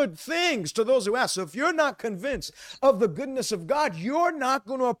give good things to those who ask? So if you're not convinced of the goodness of God, you're not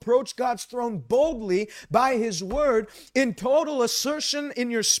going to approach God's throne boldly by his word in total assertion in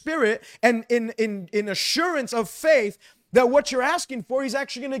your spirit and in assurance of faith that what you're asking for, he's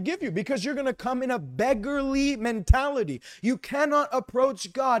actually going to give you, because you're going to come in a beggarly mentality. You cannot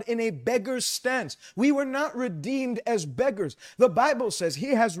approach God in a beggar's stance. We were not redeemed as beggars. The Bible says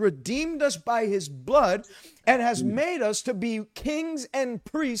he has redeemed us by his blood and has made us to be kings and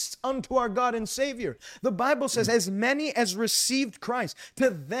priests unto our God and Savior. The Bible says, as many as received Christ, to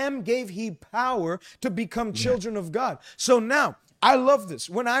them gave he power to become children of God. So now, I love this.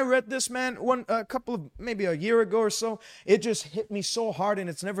 When I read this, man, maybe a year ago or so, it just hit me so hard, and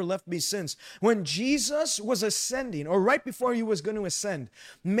it's never left me since. When Jesus was ascending, or right before he was going to ascend,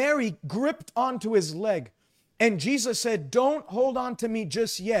 Mary gripped onto his leg, and Jesus said, don't hold on to me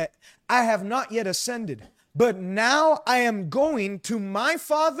just yet. I have not yet ascended, but now I am going to my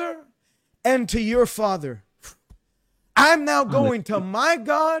Father and to your Father. I'm now going to my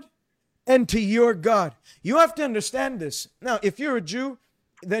God and to your God. You have to understand this. Now, if you're a Jew,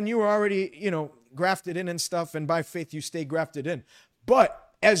 then you are already, grafted in and stuff, and by faith you stay grafted in. But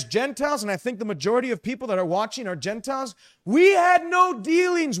as Gentiles, and I think the majority of people that are watching are Gentiles, we had no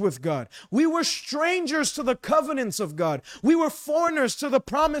dealings with God. We were strangers to the covenants of God. We were foreigners to the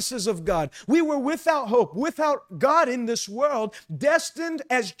promises of God. We were without hope, without God in this world, destined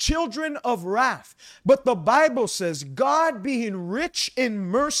as children of wrath. But the Bible says, God being rich in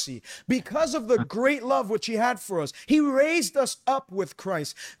mercy, because of the great love which he had for us, he raised us up with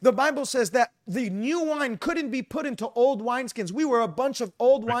Christ. The Bible says that the new wine couldn't be put into old wineskins. We were a bunch of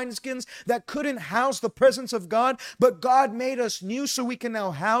old wineskins that couldn't house the presence of God, but God made us new so we can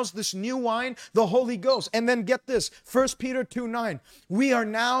now house this new wine, the Holy Ghost. And then get this, 1 Peter 2:9. We are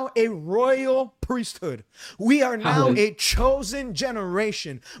now a royal priesthood. We are now a chosen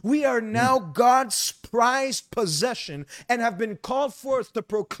generation. We are now God's prized possession and have been called forth to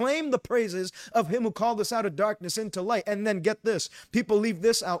proclaim the praises of him who called us out of darkness into light. And then get this, people leave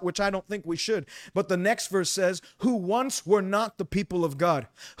this out, which I don't think we should. But the next verse says, who once were not the people of God,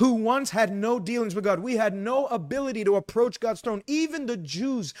 who once had no dealings with God. We had no ability to approach God's throne. Even the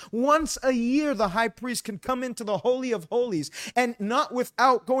Jews, once a year, the high priest can come into the Holy of Holies, and not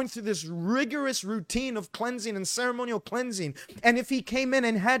without going through this rigorous routine of cleansing and ceremonial cleansing. And if he came in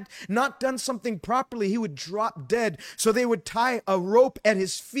and had not done something properly, he would drop dead. So they would tie a rope at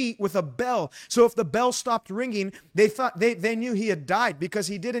his feet with a bell. So if the bell stopped ringing, they thought they knew he had died, because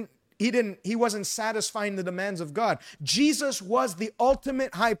he didn't he wasn't satisfying the demands of God. Jesus was the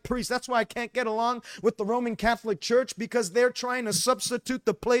ultimate high priest. That's why I can't get along with the Roman Catholic Church, because they're trying to substitute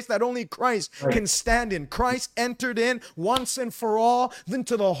the place that only Christ can stand in. Christ entered in once and for all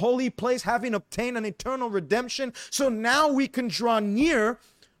into the holy place, having obtained an eternal redemption. So now we can draw near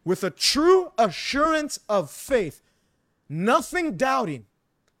with a true assurance of faith, nothing doubting,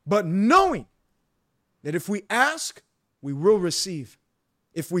 but knowing that if we ask, we will receive.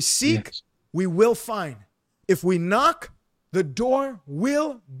 If we seek, we will find. If we knock, the door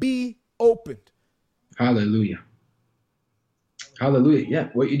will be opened. Hallelujah. Hallelujah. Yeah,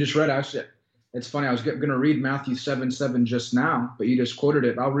 what you just read, actually, it's funny. I was going to read Matthew 7:7 just now, but you just quoted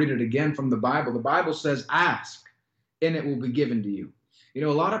it. I'll read it again from the Bible. The Bible says, ask, and it will be given to you. You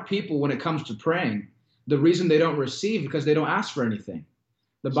know, a lot of people, when it comes to praying, the reason they don't receive is because they don't ask for anything.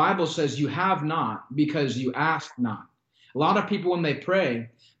 The Bible says you have not because you ask not. A lot of people, when they pray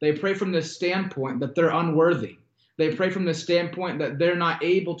from the standpoint that they're unworthy. They pray from the standpoint that they're not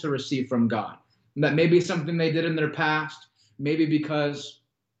able to receive from God. That maybe something they did in their past, maybe because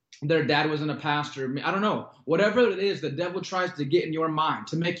their dad wasn't a pastor. I don't know. Whatever it is, the devil tries to get in your mind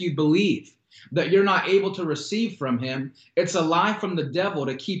to make you believe that you're not able to receive from him. It's a lie from the devil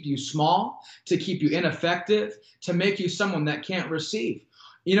to keep you small, to keep you ineffective, to make you someone that can't receive.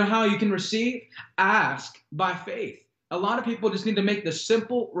 You know how you can receive? Ask by faith. A lot of people just need to make the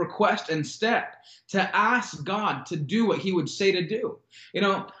simple request and step to ask God to do what he would say to do. You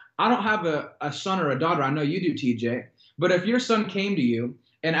know, I don't have a son or a daughter. I know you do, TJ. But if your son came to you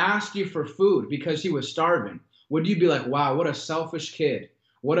and asked you for food because he was starving, would you be like, wow, what a selfish kid?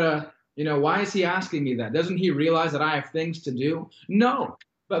 Why is he asking me that? Doesn't he realize that I have things to do? No,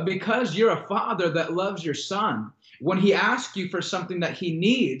 but because you're a father that loves your son, when he asks you for something that he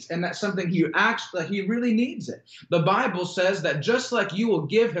needs, and that's something he really needs it. The Bible says that just like you will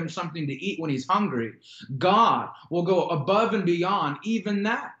give him something to eat when he's hungry, God will go above and beyond even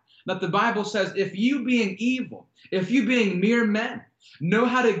that. That the Bible says, if you being evil, if you being mere men, know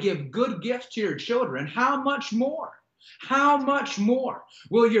how to give good gifts to your children, how much more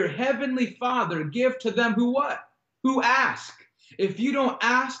will your heavenly Father give to them who what? Who ask. If you don't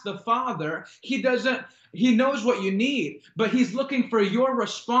ask the Father, he knows what you need, but he's looking for your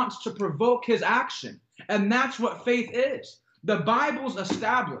response to provoke his action. And that's what faith is. The Bible's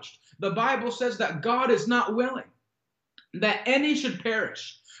established. The Bible says that God is not willing that any should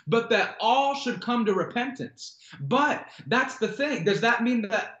perish, but that all should come to repentance. But that's the thing. Does that mean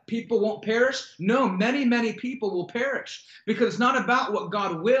that people won't perish? No, many, many people will perish, because it's not about what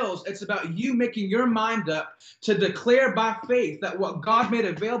God wills. It's about you making your mind up to declare by faith that what God made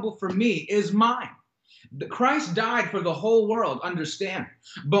available for me is mine. Christ died for the whole world, understand.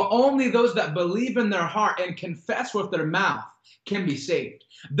 But only those that believe in their heart and confess with their mouth can be saved.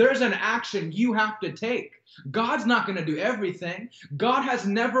 There's an action you have to take. God's not going to do everything. God has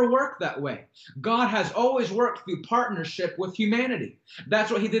never worked that way. God has always worked through partnership with humanity.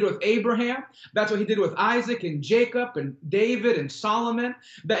 That's what he did with Abraham. That's what he did with Isaac and Jacob and David and Solomon.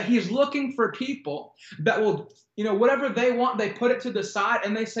 That he's looking for people that will, whatever they want, they put it to the side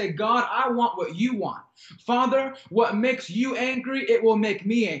and they say, God, I want what you want. Father, what makes you angry, it will make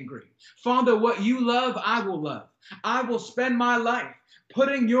me angry. Father, what you love, I will love. I will spend my life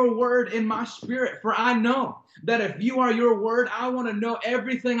putting your word in my spirit, for I know that if you are your word, I want to know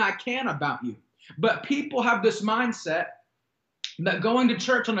everything I can about you. But people have this mindset that going to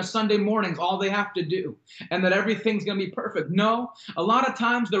church on a Sunday morning is all they have to do, and that everything's going to be perfect. No, a lot of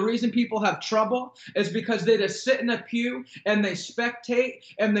times the reason people have trouble is because they just sit in a pew and they spectate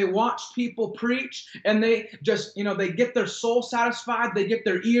and they watch people preach, and they just, they get their soul satisfied, they get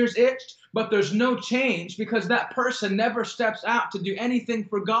their ears itched, but there's no change because that person never steps out to do anything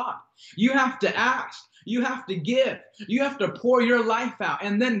for God. You have to ask. You have to give. You have to pour your life out,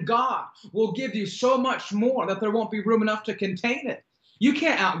 and then God will give you so much more that there won't be room enough to contain it. You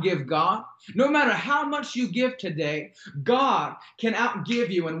can't outgive God. No matter how much you give today, God can outgive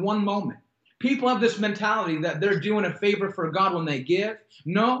you in one moment. People have this mentality that they're doing a favor for God when they give.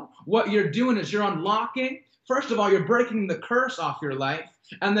 No, what you're doing is you're unlocking. First of all, you're breaking the curse off your life.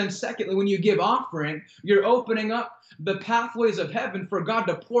 And then secondly, when you give offering, you're opening up the pathways of heaven for God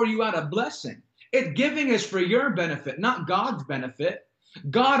to pour you out a blessing. Giving is for your benefit, not God's benefit.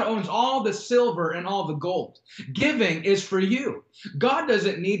 God owns all the silver and all the gold. Giving is for you. God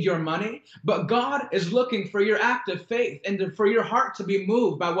doesn't need your money, but God is looking for your act of faith and for your heart to be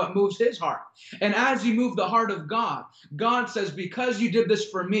moved by what moves his heart. And as you move the heart of God, God says, because you did this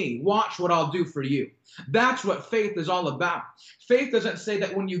for me, watch what I'll do for you. That's what faith is all about. Faith doesn't say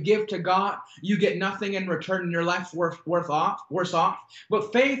that when you give to God, you get nothing in return and your life's worse off.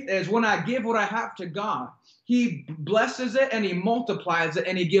 But faith is when I give what I have to God, he blesses it and he multiplies it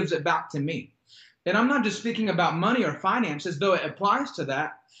and he gives it back to me. And I'm not just speaking about money or finances, though it applies to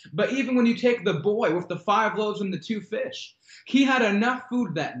that. But even when you take the boy with the 5 loaves and the 2 fish, he had enough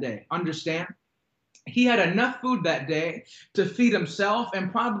food that day, understand? He had enough food that day to feed himself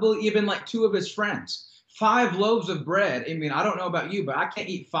and probably even like 2 of his friends. 5 loaves of bread. I mean, I don't know about you, but I can't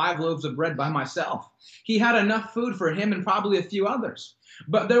eat 5 loaves of bread by myself. He had enough food for him and probably a few others.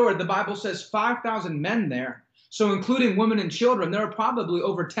 But there were, the Bible says, 5,000 men there. So including women and children, there were probably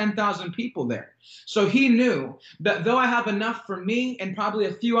over 10,000 people there. So he knew that though I have enough for me and probably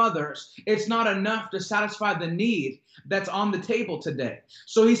a few others, it's not enough to satisfy the need that's on the table today.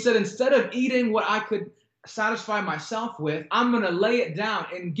 So he said, instead of eating what I could satisfy myself with, I'm going to lay it down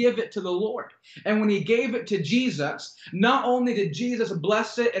and give it to the Lord. And when he gave it to Jesus, not only did Jesus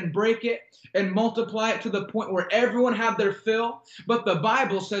bless it and break it and multiply it to the point where everyone had their fill, but the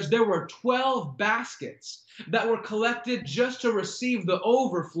Bible says there were 12 baskets that were collected just to receive the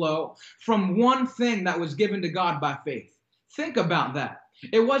overflow from one thing that was given to God by faith. Think about that.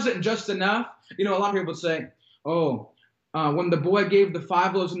 It wasn't just enough. You know, a lot of people say, when the boy gave the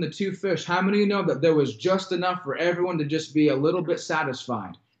 5 loaves and the 2 fish, how many of you know that there was just enough for everyone to just be a little bit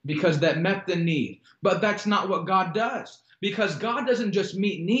satisfied because that met the need? But that's not what God does, because God doesn't just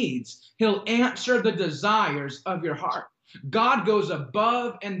meet needs. He'll answer the desires of your heart. God goes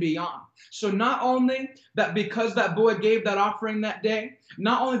above and beyond. So not only that, because that boy gave that offering that day,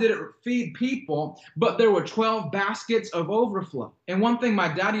 not only did it feed people, but there were 12 baskets of overflow. And one thing my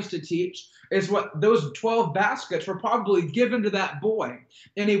dad used to teach is what those 12 baskets were probably given to that boy.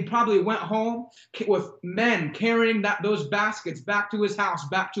 And he probably went home with men carrying those baskets back to his house,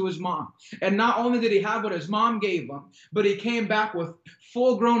 back to his mom. And not only did he have what his mom gave him, but he came back with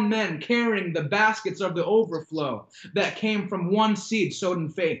full-grown men carrying the baskets of the overflow that came from one seed sowed in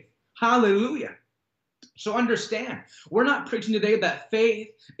faith. Hallelujah. So understand, we're not preaching today that faith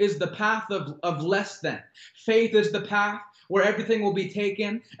is the path of less than. Faith is the path where everything will be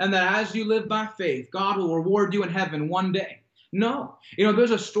taken, and that as you live by faith, God will reward you in heaven one day. No. You know,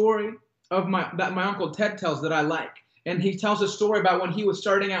 there's a story that my Uncle Ted tells that I like. And he tells a story about when he was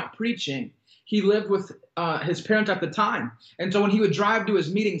starting out preaching. He lived with his parents at the time. And so when he would drive to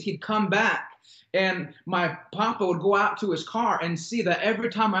his meetings, he'd come back. And my papa would go out to his car and see that every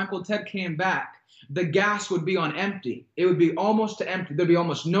time my Uncle Ted came back, the gas would be on empty. It would be almost to empty. There'd be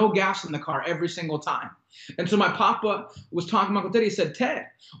almost no gas in the car every single time. And so my papa was talking to my Uncle Ted. He said, Ted,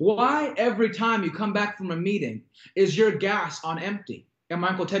 why every time you come back from a meeting is your gas on empty? And my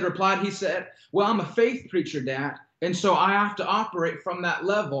Uncle Ted replied, he said, well, I'm a faith preacher, Dad. And so I have to operate from that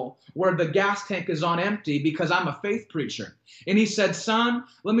level where the gas tank is on empty because I'm a faith preacher. And he said, son,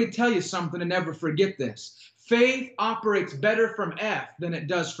 let me tell you something and never forget this. Faith operates better from F than it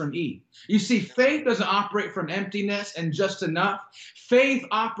does from E. You see, faith doesn't operate from emptiness and just enough. Faith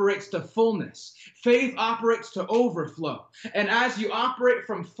operates to fullness. Faith operates to overflow. And as you operate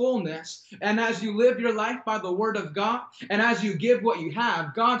from fullness, and as you live your life by the word of God, and as you give what you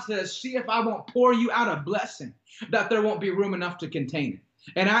have, God says, see if I won't pour you out a blessing, that there won't be room enough to contain it.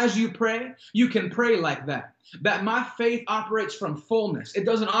 And as you pray, you can pray like that my faith operates from fullness. It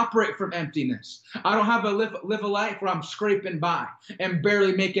doesn't operate from emptiness. I don't have to live a life where I'm scraping by and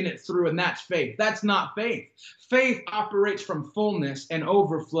barely making it through, and that's faith. That's not faith. Faith operates from fullness and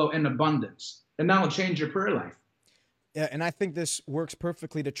overflow and abundance, and that will change your prayer life. Yeah, and I think this works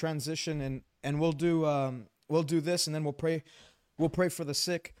perfectly to transition, and we'll do this, and then we'll pray for the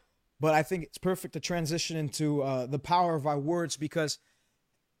sick. But I think it's perfect to transition into the power of our words, because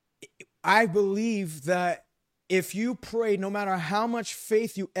I believe that if you pray, no matter how much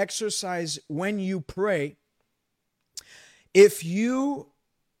faith you exercise when you pray, if you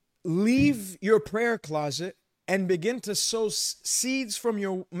leave your prayer closet and begin to sow seeds from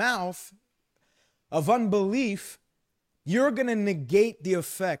your mouth of unbelief, you're going to negate the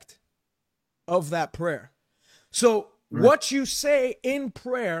effect of that prayer. So what you say in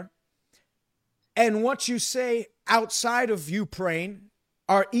prayer and what you say outside of you praying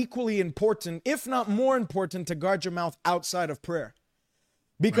are equally important, if not more important, to guard your mouth outside of prayer.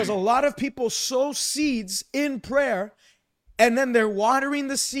 Because a lot of people sow seeds in prayer, and then they're watering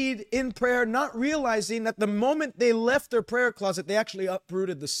the seed in prayer, not realizing that the moment they left their prayer closet, they actually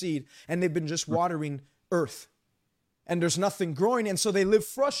uprooted the seed, and they've been just watering earth. and there's nothing growing. And so they live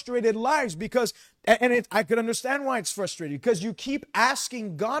frustrated lives because, I could understand why it's frustrating, because you keep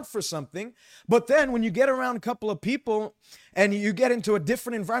asking God for something, but then when you get around a couple of people and you get into a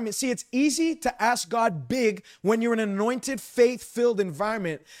different environment, see, it's easy to ask God big when you're in an anointed, faith-filled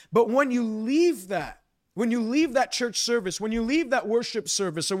environment. But when you leave that church service, when you leave that worship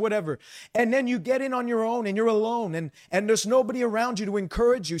service or whatever, and then you get in on your own and you're alone and there's nobody around you to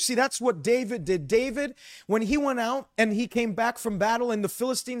encourage you. See, that's what David did. David, when he went out and he came back from battle and the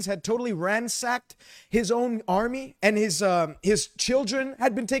Philistines had totally ransacked his own army and his children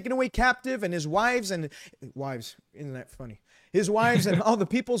had been taken away captive and his wives, isn't that funny? His wives and all the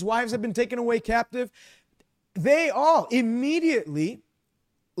people's wives had been taken away captive. They all immediately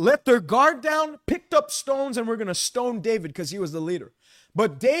let their guard down, picked up stones, and we're going to stone David because he was the leader.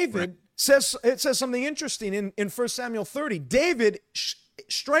 But David says something interesting in 1 Samuel 30. David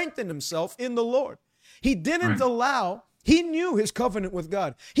strengthened himself in the Lord. He didn't allow, he knew his covenant with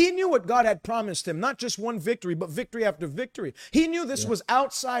God. He knew what God had promised him, not just one victory, but victory after victory. He knew this was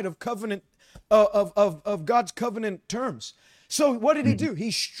outside of covenant, of God's covenant terms. So what did he do?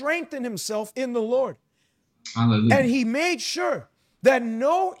 He strengthened himself in the Lord. Hallelujah. And he made sure that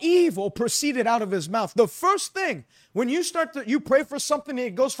no evil proceeded out of his mouth. The first thing, when you pray for something and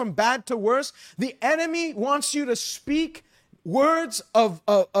it goes from bad to worse, the enemy wants you to speak words of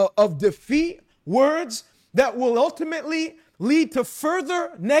defeat, words that will ultimately lead to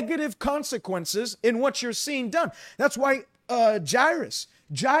further negative consequences in what you're seeing done. That's why Jairus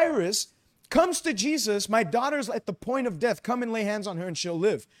comes to Jesus. My daughter's at the point of death. Come and lay hands on her and she'll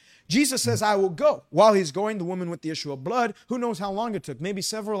live. Jesus says, I will go. While he's going, the woman with the issue of blood, who knows how long it took, maybe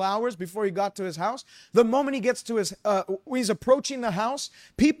several hours before he got to his house. The moment he gets to when he's approaching the house,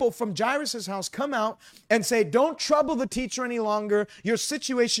 people from Jairus' house come out and say, don't trouble the teacher any longer. Your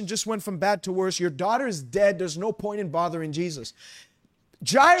situation just went from bad to worse. Your daughter is dead. There's no point in bothering Jesus.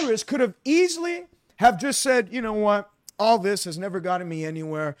 Jairus could have easily have just said, you know what? All this has never gotten me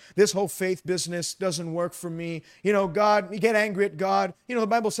anywhere. This whole faith business doesn't work for me. You know, God, you get angry at God. You know, the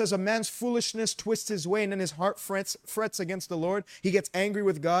Bible says a man's foolishness twists his way and then his heart frets against the Lord. He gets angry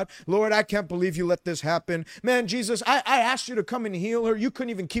with God. Lord, I can't believe you let this happen. Man, Jesus, I asked you to come and heal her. You couldn't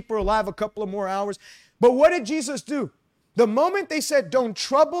even keep her alive a couple of more hours. But what did Jesus do? The moment they said, don't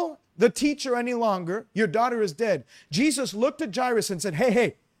trouble the teacher any longer, your daughter is dead, Jesus looked at Jairus and said,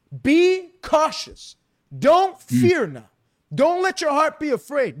 hey, be cautious. Don't fear now. Don't let your heart be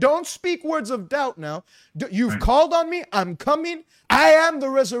afraid. Don't speak words of doubt now. You've called on me. I'm coming. I am the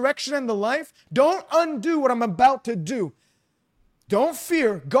resurrection and the life. Don't undo what I'm about to do. Don't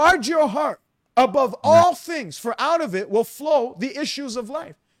fear. Guard your heart above all things, for out of it will flow the issues of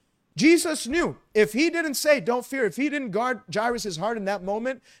life. Jesus knew if he didn't say, don't fear, if he didn't guard Jairus' heart in that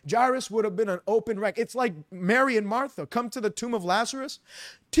moment, Jairus would have been an open wreck. It's like Mary and Martha come to the tomb of Lazarus.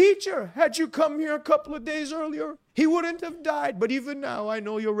 Teacher, had you come here a couple of days earlier, he wouldn't have died. But even now, I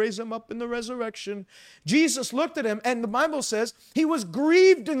know you'll raise him up in the resurrection. Jesus looked at him, and the Bible says he was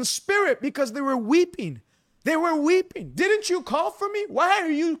grieved in spirit because they were weeping. They were weeping. Didn't you call for me? Why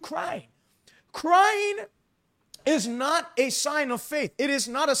are you crying? Crying is not a sign of faith. It is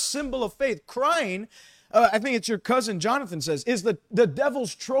not a symbol of faith. Crying, I think it's your cousin Jonathan says, is the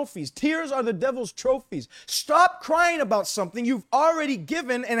devil's trophies. Tears are the devil's trophies. Stop crying about something you've already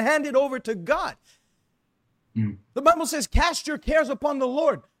given and handed over to God. The Bible says, cast your cares upon the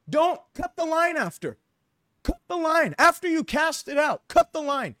Lord. Don't cut the line after. Cut the line. After you cast it out, cut the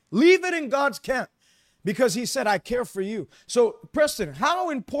line. Leave it in God's camp because he said, I care for you. So, Preston,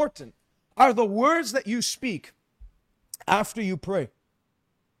 how important are the words that you speak after you pray?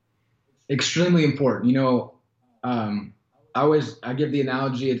 Extremely important. You know, I give the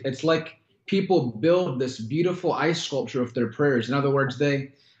analogy, it's like people build this beautiful ice sculpture with their prayers. In other words,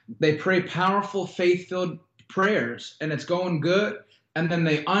 they pray powerful, faith-filled prayers, and it's going good, and then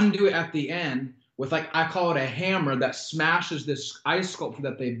they undo it at the end with, like, I call it a hammer that smashes this ice sculpture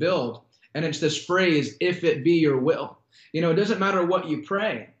that they build, and it's this phrase, if it be your will. You know, it doesn't matter what you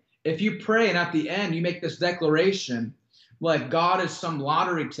pray. If you pray and at the end you make this declaration, like God is some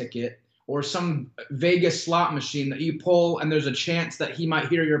lottery ticket or some Vegas slot machine that you pull and there's a chance that he might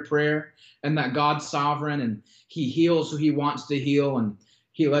hear your prayer and that God's sovereign and he heals who he wants to heal and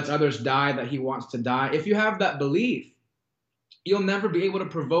he lets others die that he wants to die. If you have that belief, you'll never be able to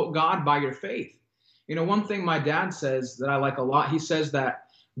provoke God by your faith. You know, one thing my dad says that I like a lot, he says that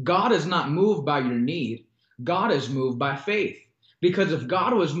God is not moved by your need. God is moved by faith. Because if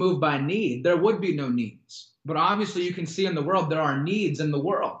God was moved by need, there would be no needs. But obviously you can see in the world there are needs in the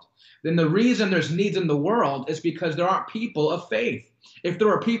world. Then the reason there's needs in the world is because there aren't people of faith. If there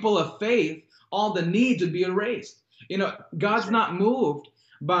were people of faith, all the needs would be erased. You know, God's not moved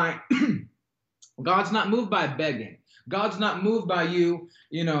by God's not moved by begging. God's not moved by you,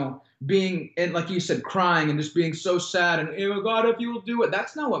 you know, being, and like you said, crying and just being so sad and, you know, God, if you will do it.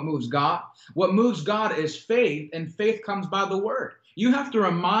 That's not what moves God. What moves God is faith, and faith comes by the word. You have to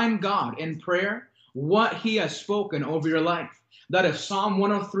remind God in prayer what he has spoken over your life. That if Psalm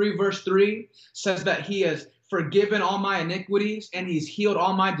 103 verse 3 says that he has forgiven all my iniquities and he's healed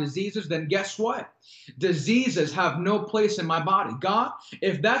all my diseases, then guess what? Diseases have no place in my body. God,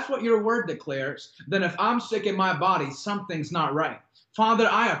 if that's what your word declares, then if I'm sick in my body, something's not right. Father,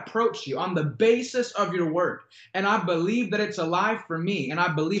 I approach you on the basis of your word, and I believe that it's alive for me, and I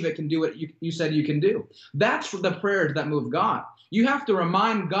believe it can do what you said you can do. That's the prayers that move God. You have to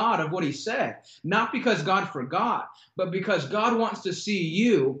remind God of what he said, not because God forgot, but because God wants to see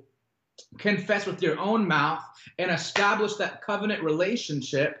you confess with your own mouth and establish that covenant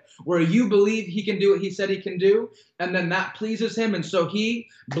relationship where you believe he can do what he said he can do, and then that pleases him, and so he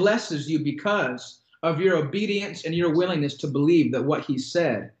blesses you because of your obedience and your willingness to believe that what he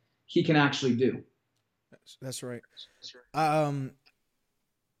said he can actually do. That's right.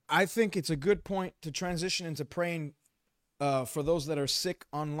 I think it's a good point to transition into praying for those that are sick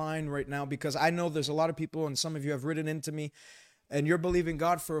online right now, because I know there's a lot of people, and some of you have written into me, and you're believing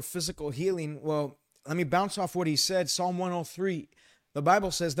God for a physical healing. Well, let me bounce off what he said. Psalm 103, the Bible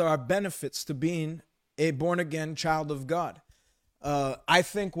says there are benefits to being a born-again child of God. I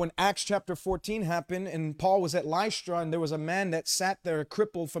think when Acts chapter 14 happened and Paul was at Lystra and there was a man that sat there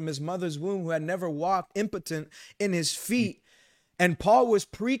crippled from his mother's womb who had never walked, impotent in his feet, and Paul was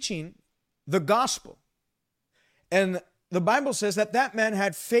preaching the gospel. And the Bible says that that man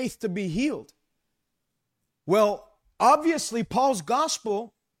had faith to be healed. Well, obviously, Paul's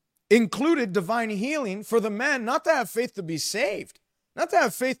gospel included divine healing for the man not to have faith to be saved, not to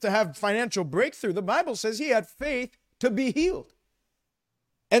have faith to have financial breakthrough. The Bible says he had faith to be healed.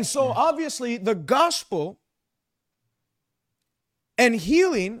 And so obviously the gospel and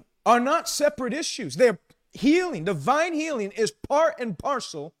healing are not separate issues. They're healing. Divine healing is part and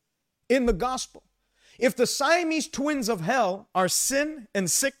parcel in the gospel. If the Siamese twins of hell are sin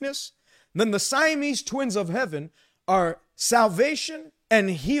and sickness, then the Siamese twins of heaven are salvation and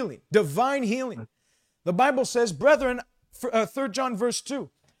healing, divine healing. The Bible says, brethren, 3 John verse 2,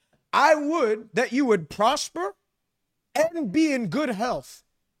 I would that you would prosper and be in good health,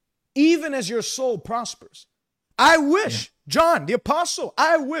 even as your soul prospers. I wish, John, the apostle,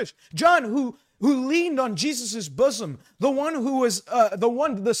 I wish, John, who leaned on Jesus's bosom, the one who was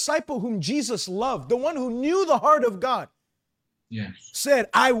the disciple whom Jesus loved, the one who knew the heart of God, said,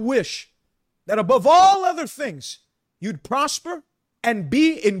 I wish that above all other things, you'd prosper and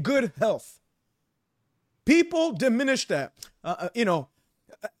be in good health. People diminish that.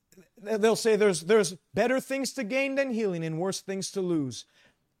 They'll say there's better things to gain than healing and worse things to lose.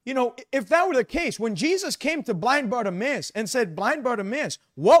 You know, if that were the case, when Jesus came to blind Bartimaeus and said, blind Bartimaeus,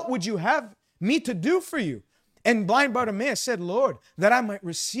 what would you have me to do for you? And blind Bartimaeus said, Lord, that I might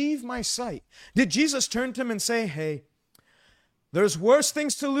receive my sight. Did Jesus turn to him and say, hey, there's worse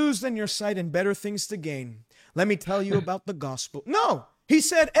things to lose than your sight and better things to gain. Let me tell you about the gospel. No, he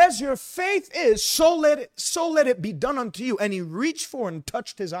said, as your faith is, so let it be done unto you. And he reached for and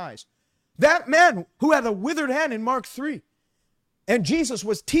touched his eyes. That man who had a withered hand in Mark 3, and Jesus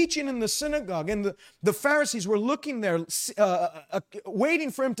was teaching in the synagogue, and the Pharisees were looking there,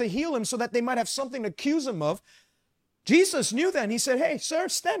 waiting for him to heal him so that they might have something to accuse him of. Jesus knew that, and he said, hey, sir,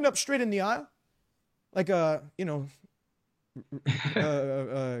 stand up straight in the aisle. Like a,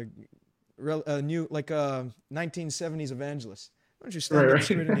 1970s evangelist. Why don't you stand up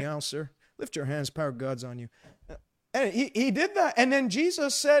straight in the aisle, sir? Lift your hands, power of God's on you. And he did that, and then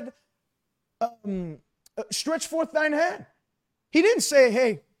Jesus said, stretch forth thine hand. He didn't say,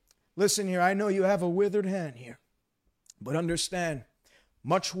 hey, listen here, I know you have a withered hand here, but understand,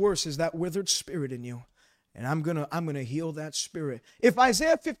 much worse is that withered spirit in you, and I'm gonna heal that spirit. If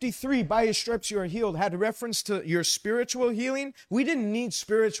Isaiah 53, by his stripes you are healed, had reference to your spiritual healing, we didn't need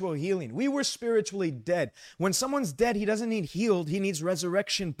spiritual healing. We were spiritually dead. When someone's dead, he doesn't need healed, he needs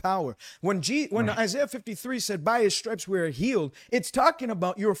resurrection power. When Isaiah 53 said, by his stripes we are healed, it's talking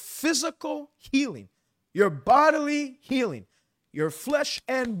about your physical healing, your bodily healing, your flesh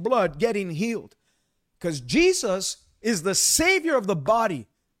and blood getting healed. Because Jesus is the Savior of the body,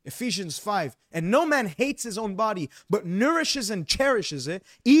 Ephesians 5. And no man hates his own body, but nourishes and cherishes it,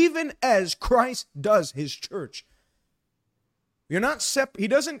 even as Christ does his church. You're not He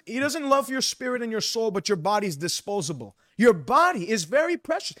doesn't love your spirit and your soul, but your body's disposable. Your body is very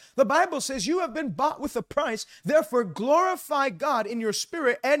precious. The Bible says you have been bought with a price. Therefore, glorify God in your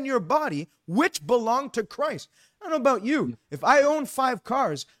spirit and your body, which belong to Christ. I don't know about you. If I own 5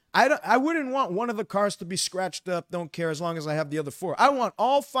 cars, I wouldn't want one of the cars to be scratched up. Don't care, as long as I have the other 4. I want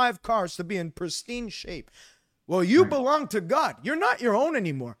all 5 cars to be in pristine shape. Well, you belong to God. You're not your own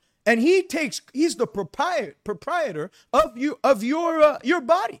anymore. And he's the proprietor of your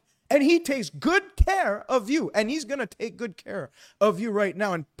body. And he takes good care of you. And he's going to take good care of you right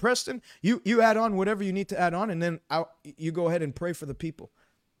now. And Preston, you add on whatever you need to add on, and then you go ahead and pray for the people.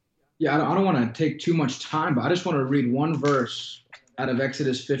 Yeah, I don't want to take too much time, but I just want to read one verse out of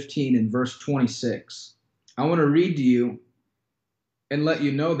Exodus 15 and verse 26. I want to read to you and let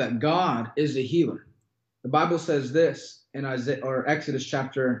you know that God is a healer. The Bible says this in Exodus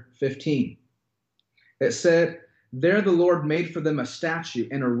chapter 15. It said, "There the Lord made for them a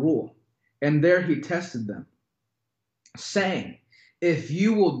statute and a rule, and there he tested them, saying, if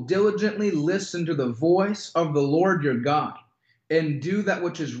you will diligently listen to the voice of the Lord your God, and do that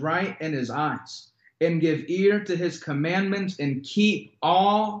which is right in his eyes, and give ear to his commandments, and keep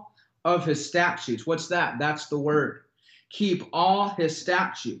all of his statutes." What's that? That's the word. Keep all his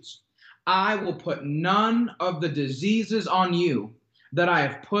statutes. "I will put none of the diseases on you that I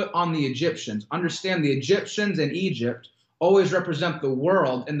have put on the Egyptians." Understand, the Egyptians and Egypt always represent the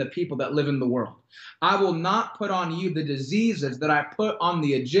world and the people that live in the world. "I will not put on you the diseases that I put on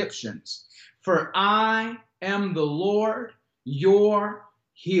the Egyptians, for I am the Lord, your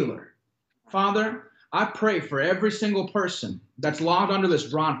healer." Father, I pray for every single person that's logged onto this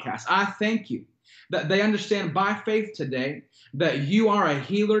broadcast. I thank you that they understand by faith today that you are a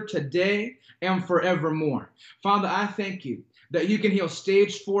healer today and forevermore. Father, I thank you that you can heal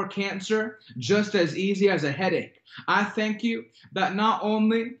stage 4 cancer just as easy as a headache. I thank you that not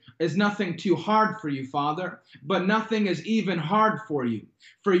only is nothing too hard for you, Father, but nothing is even hard for you.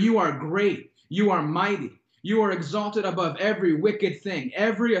 For you are great, you are mighty, you are exalted above every wicked thing,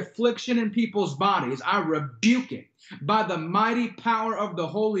 every affliction in people's bodies. I rebuke it. By the mighty power of the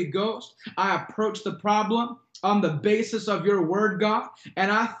Holy Ghost, I approach the problem on the basis of your word, God.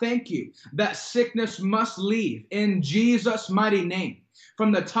 And I thank you that sickness must leave in Jesus' mighty name.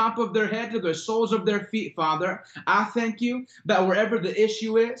 From the top of their head to the soles of their feet, Father, I thank you that wherever the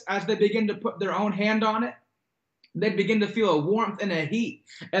issue is, as they begin to put their own hand on it, they'd begin to feel a warmth and a heat,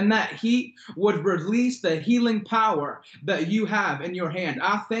 and that heat would release the healing power that you have in your hand.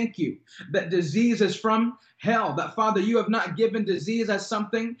 I thank you that disease is from hell, that, Father, you have not given disease as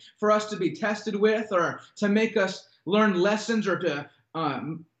something for us to be tested with or to make us learn lessons or to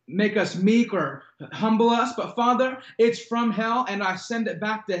make us meek or humble us. But Father, it's from hell, and I send it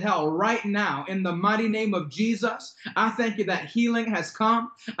back to hell right now in the mighty name of Jesus. I thank you that healing has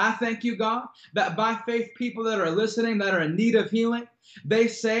come. I thank you, God, that by faith, people that are listening that are in need of healing, they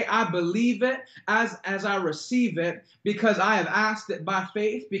say, I believe it as I receive it, because I have asked it by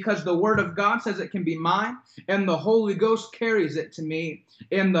faith, because the word of God says it can be mine, and the Holy Ghost carries it to me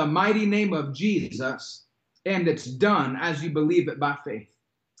in the mighty name of Jesus. And it's done as you believe it by faith.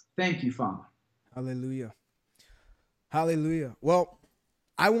 Thank you, Father. Hallelujah. Hallelujah. Well,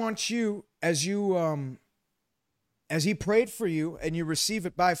 I want you, as he prayed for you and you receive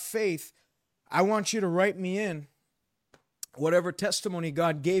it by faith, I want you to write me in whatever testimony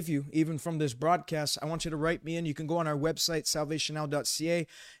God gave you, even from this broadcast. I want you to write me in. You can go on our website, salvationnow.ca,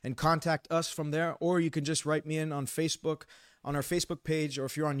 and contact us from there, or you can just write me in on Facebook, on our Facebook page, or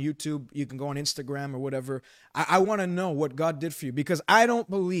if you're on YouTube, you can go on Instagram or whatever. I want to know what God did for you, because I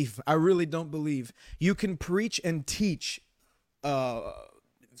really don't believe you can preach and teach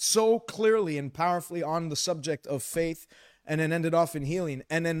so clearly and powerfully on the subject of faith and then end it off in healing,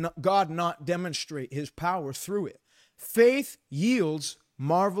 and then God not demonstrate his power through it. Faith yields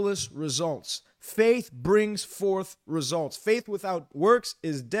marvelous results. Faith brings forth results. Faith without works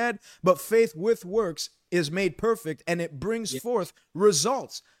is dead, but faith with works is made perfect, and it brings forth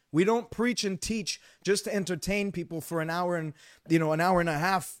results. We don't preach and teach just to entertain people for an hour and a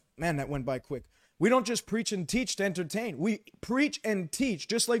half. Man, that went by quick. We don't just preach and teach to entertain. We preach and teach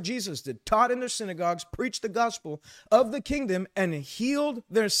just like Jesus did, taught in their synagogues, preached the gospel of the kingdom, and healed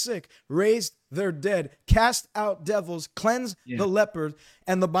their sick, raised their dead, cast out devils, cleansed the lepers,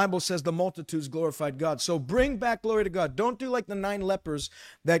 and the Bible says the multitudes glorified God. So bring back glory to God. Don't do like the 9 lepers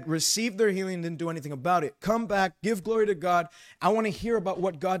that received their healing and didn't do anything about it. Come back, give glory to God. I want to hear about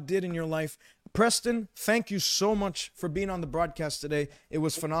what God did in your life. Preston, thank you so much for being on the broadcast today. It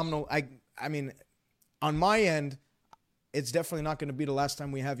was phenomenal. I mean, on my end, it's definitely not going to be the last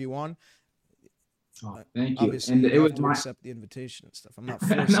time we have you on. Oh, thank you. Obviously, And you it have was to my accept the invitation and stuff. I'm not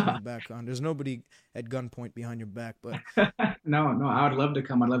forcing no, you back on. There's nobody at gunpoint behind your back, but no. I would love to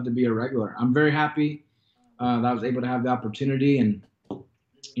come. I'd love to be a regular. I'm very happy that I was able to have the opportunity, and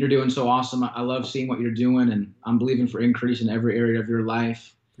you're doing so awesome. I love seeing what you're doing, and I'm believing for increase in every area of your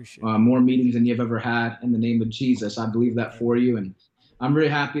life. appreciate it. More meetings than you've ever had in the name of Jesus. I believe that for you, and I'm really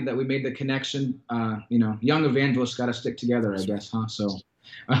happy that we made the connection. Young evangelists got to stick together, I guess, huh? So,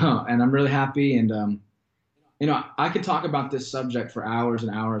 and I'm really happy, and I could talk about this subject for hours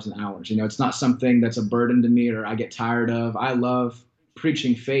and hours and hours. It's not something that's a burden to me or I get tired of. I love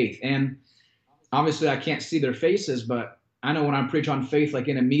preaching faith, and obviously I can't see their faces, but I know when I preach on faith, like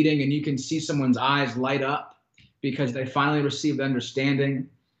in a meeting, and you can see someone's eyes light up because they finally received the understanding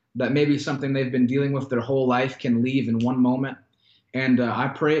that maybe something they've been dealing with their whole life can leave in one moment. And I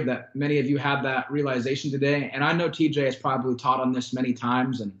pray that many of you have that realization today. And I know TJ has probably taught on this many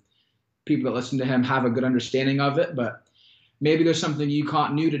times, and people that listen to him have a good understanding of it. But maybe there's something you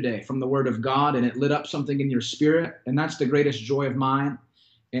caught new today from the Word of God, and it lit up something in your spirit. And that's the greatest joy of mine.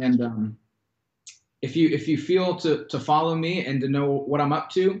 And if you feel to follow me and to know what I'm up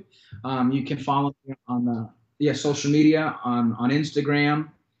to, you can follow me on social media on Instagram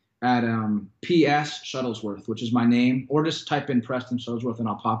at PS Shuttlesworth, which is my name, or just type in Preston Shuttlesworth and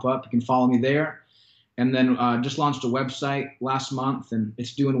I'll pop up. You can follow me there. And then just launched a website last month, and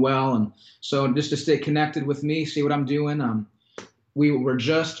it's doing well. And so just to stay connected with me, see what I'm doing. We were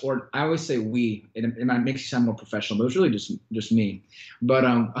just, or I always say we, it makes you sound more professional, but it was really just me. But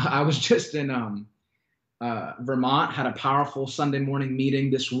I was just in Vermont, had a powerful Sunday morning meeting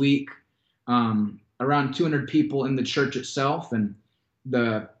this week, around 200 people in the church itself, and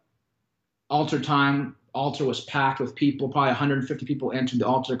the altar was packed with people. Probably 150 people entered the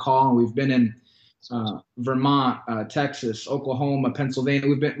altar call, and we've been in Vermont, Texas, Oklahoma, Pennsylvania.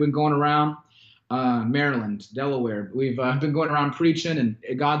 We've been going around Maryland, Delaware. We've been going around preaching, and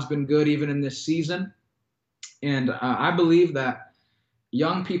God's been good even in this season. And I believe that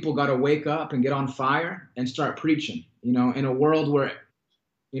young people got to wake up and get on fire and start preaching. In a world where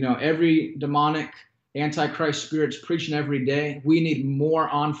every demonic Antichrist spirit's preaching every day, we need more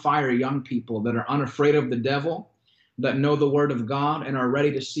on fire young people that are unafraid of the devil, that know the Word of God, and are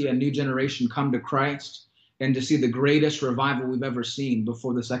ready to see a new generation come to Christ and to see the greatest revival we've ever seen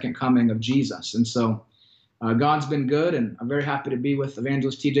before the second coming of Jesus. And so God's been good, and I'm very happy to be with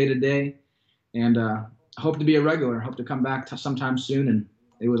Evangelist TJ today, and I hope to be a regular. I hope to come back sometime soon, and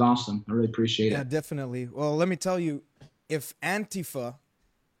it was awesome. I really appreciate it. Yeah, definitely. Well, let me tell you, if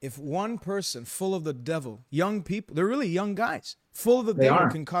one person full of the devil, young people, they're really young guys, full of the devil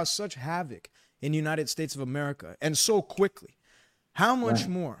can cause such havoc in the United States of America, and so quickly, how much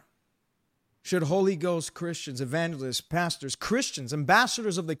more should Holy Ghost Christians, evangelists, pastors, Christians,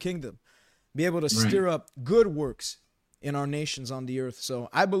 ambassadors of the kingdom be able to stir up good works in our nations on the earth? So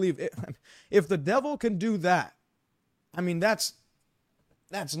I believe if the devil can do that, I mean, that's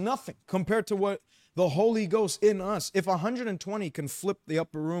nothing compared to what the Holy Ghost in us. If 120 can flip the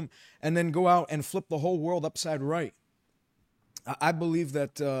upper room and then go out and flip the whole world upside right, I believe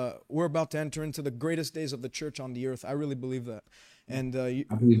that we're about to enter into the greatest days of the church on the earth. I really believe that. And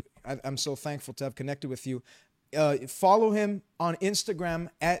I'm so thankful to have connected with you. Follow him on Instagram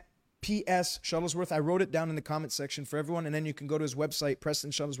at PS Shuttlesworth. I wrote it down in the comment section for everyone, and then you can go to his website,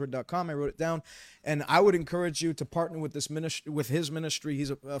 PrestonShuttlesworth.com. I wrote it down, and I would encourage you to partner with this ministry, with his ministry. He's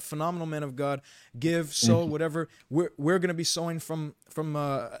a phenomenal man of God. Give, sow, whatever. We're going to be sowing from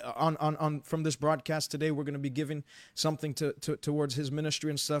this broadcast today. We're going to be giving something towards his ministry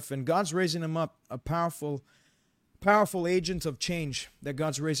and stuff. And God's raising him up, a powerful agent of change that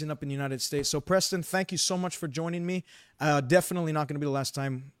God's raising up in the United States. So Preston, thank you so much for joining me. Definitely not going to be the last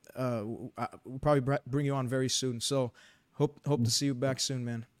time. We'll probably bring you on very soon. So hope to see you back soon,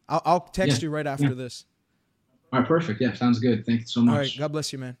 man. I'll text you right after this. All right, perfect. Yeah, sounds good. Thank you so much. All right, God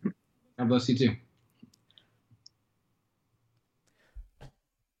bless you, man. God bless you too.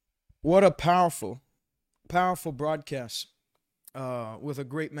 What a powerful broadcast with a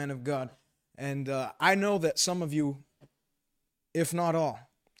great man of God. And I know that some of you, if not all,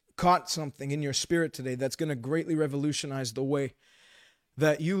 caught something in your spirit today that's going to greatly revolutionize the way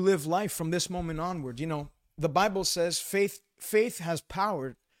that you live life from this moment onward. The Bible says faith has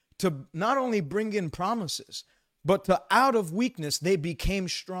power to not only bring in promises, but to out of weakness they became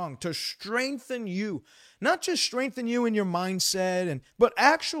strong, to strengthen you. Not just strengthen you in your mindset, but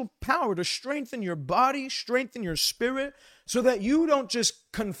actual power to strengthen your body, strengthen your spirit, so that you don't just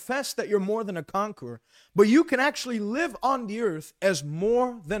confess that you're more than a conqueror, but you can actually live on the earth as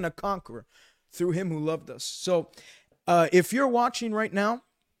more than a conqueror through him who loved us. So if you're watching right now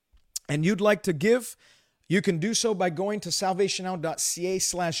and you'd like to give, you can do so by going to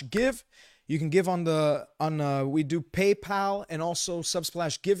salvationnow.ca/give. You can give we do PayPal and also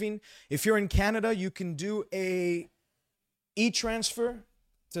Subsplash Giving. If you're in Canada, you can do a e-transfer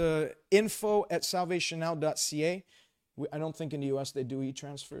to info@salvationnow.ca. I don't think in the US they do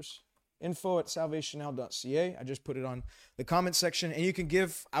e-transfers. info@salvationnow.ca. I just put it on the comment section, and you can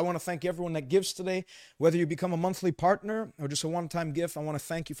give. I want to thank everyone that gives today, whether you become a monthly partner or just a one-time gift. I want to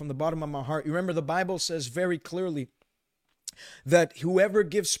thank you from the bottom of my heart. You remember the Bible says very clearly that whoever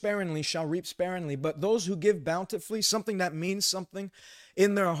gives sparingly shall reap sparingly, but those who give bountifully, something that means something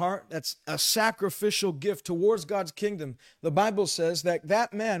in their heart, that's a sacrificial gift towards God's kingdom. The Bible says that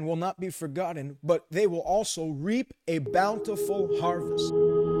that man will not be forgotten, but they will also reap a bountiful harvest.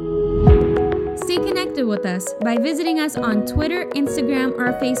 Stay connected with us by visiting us on Twitter, Instagram,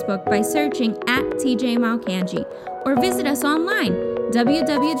 or Facebook by searching @TJ Malkanji, or visit us online,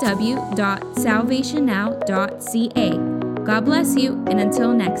 www.salvationnow.ca. God bless you, and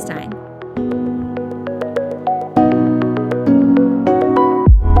until next time.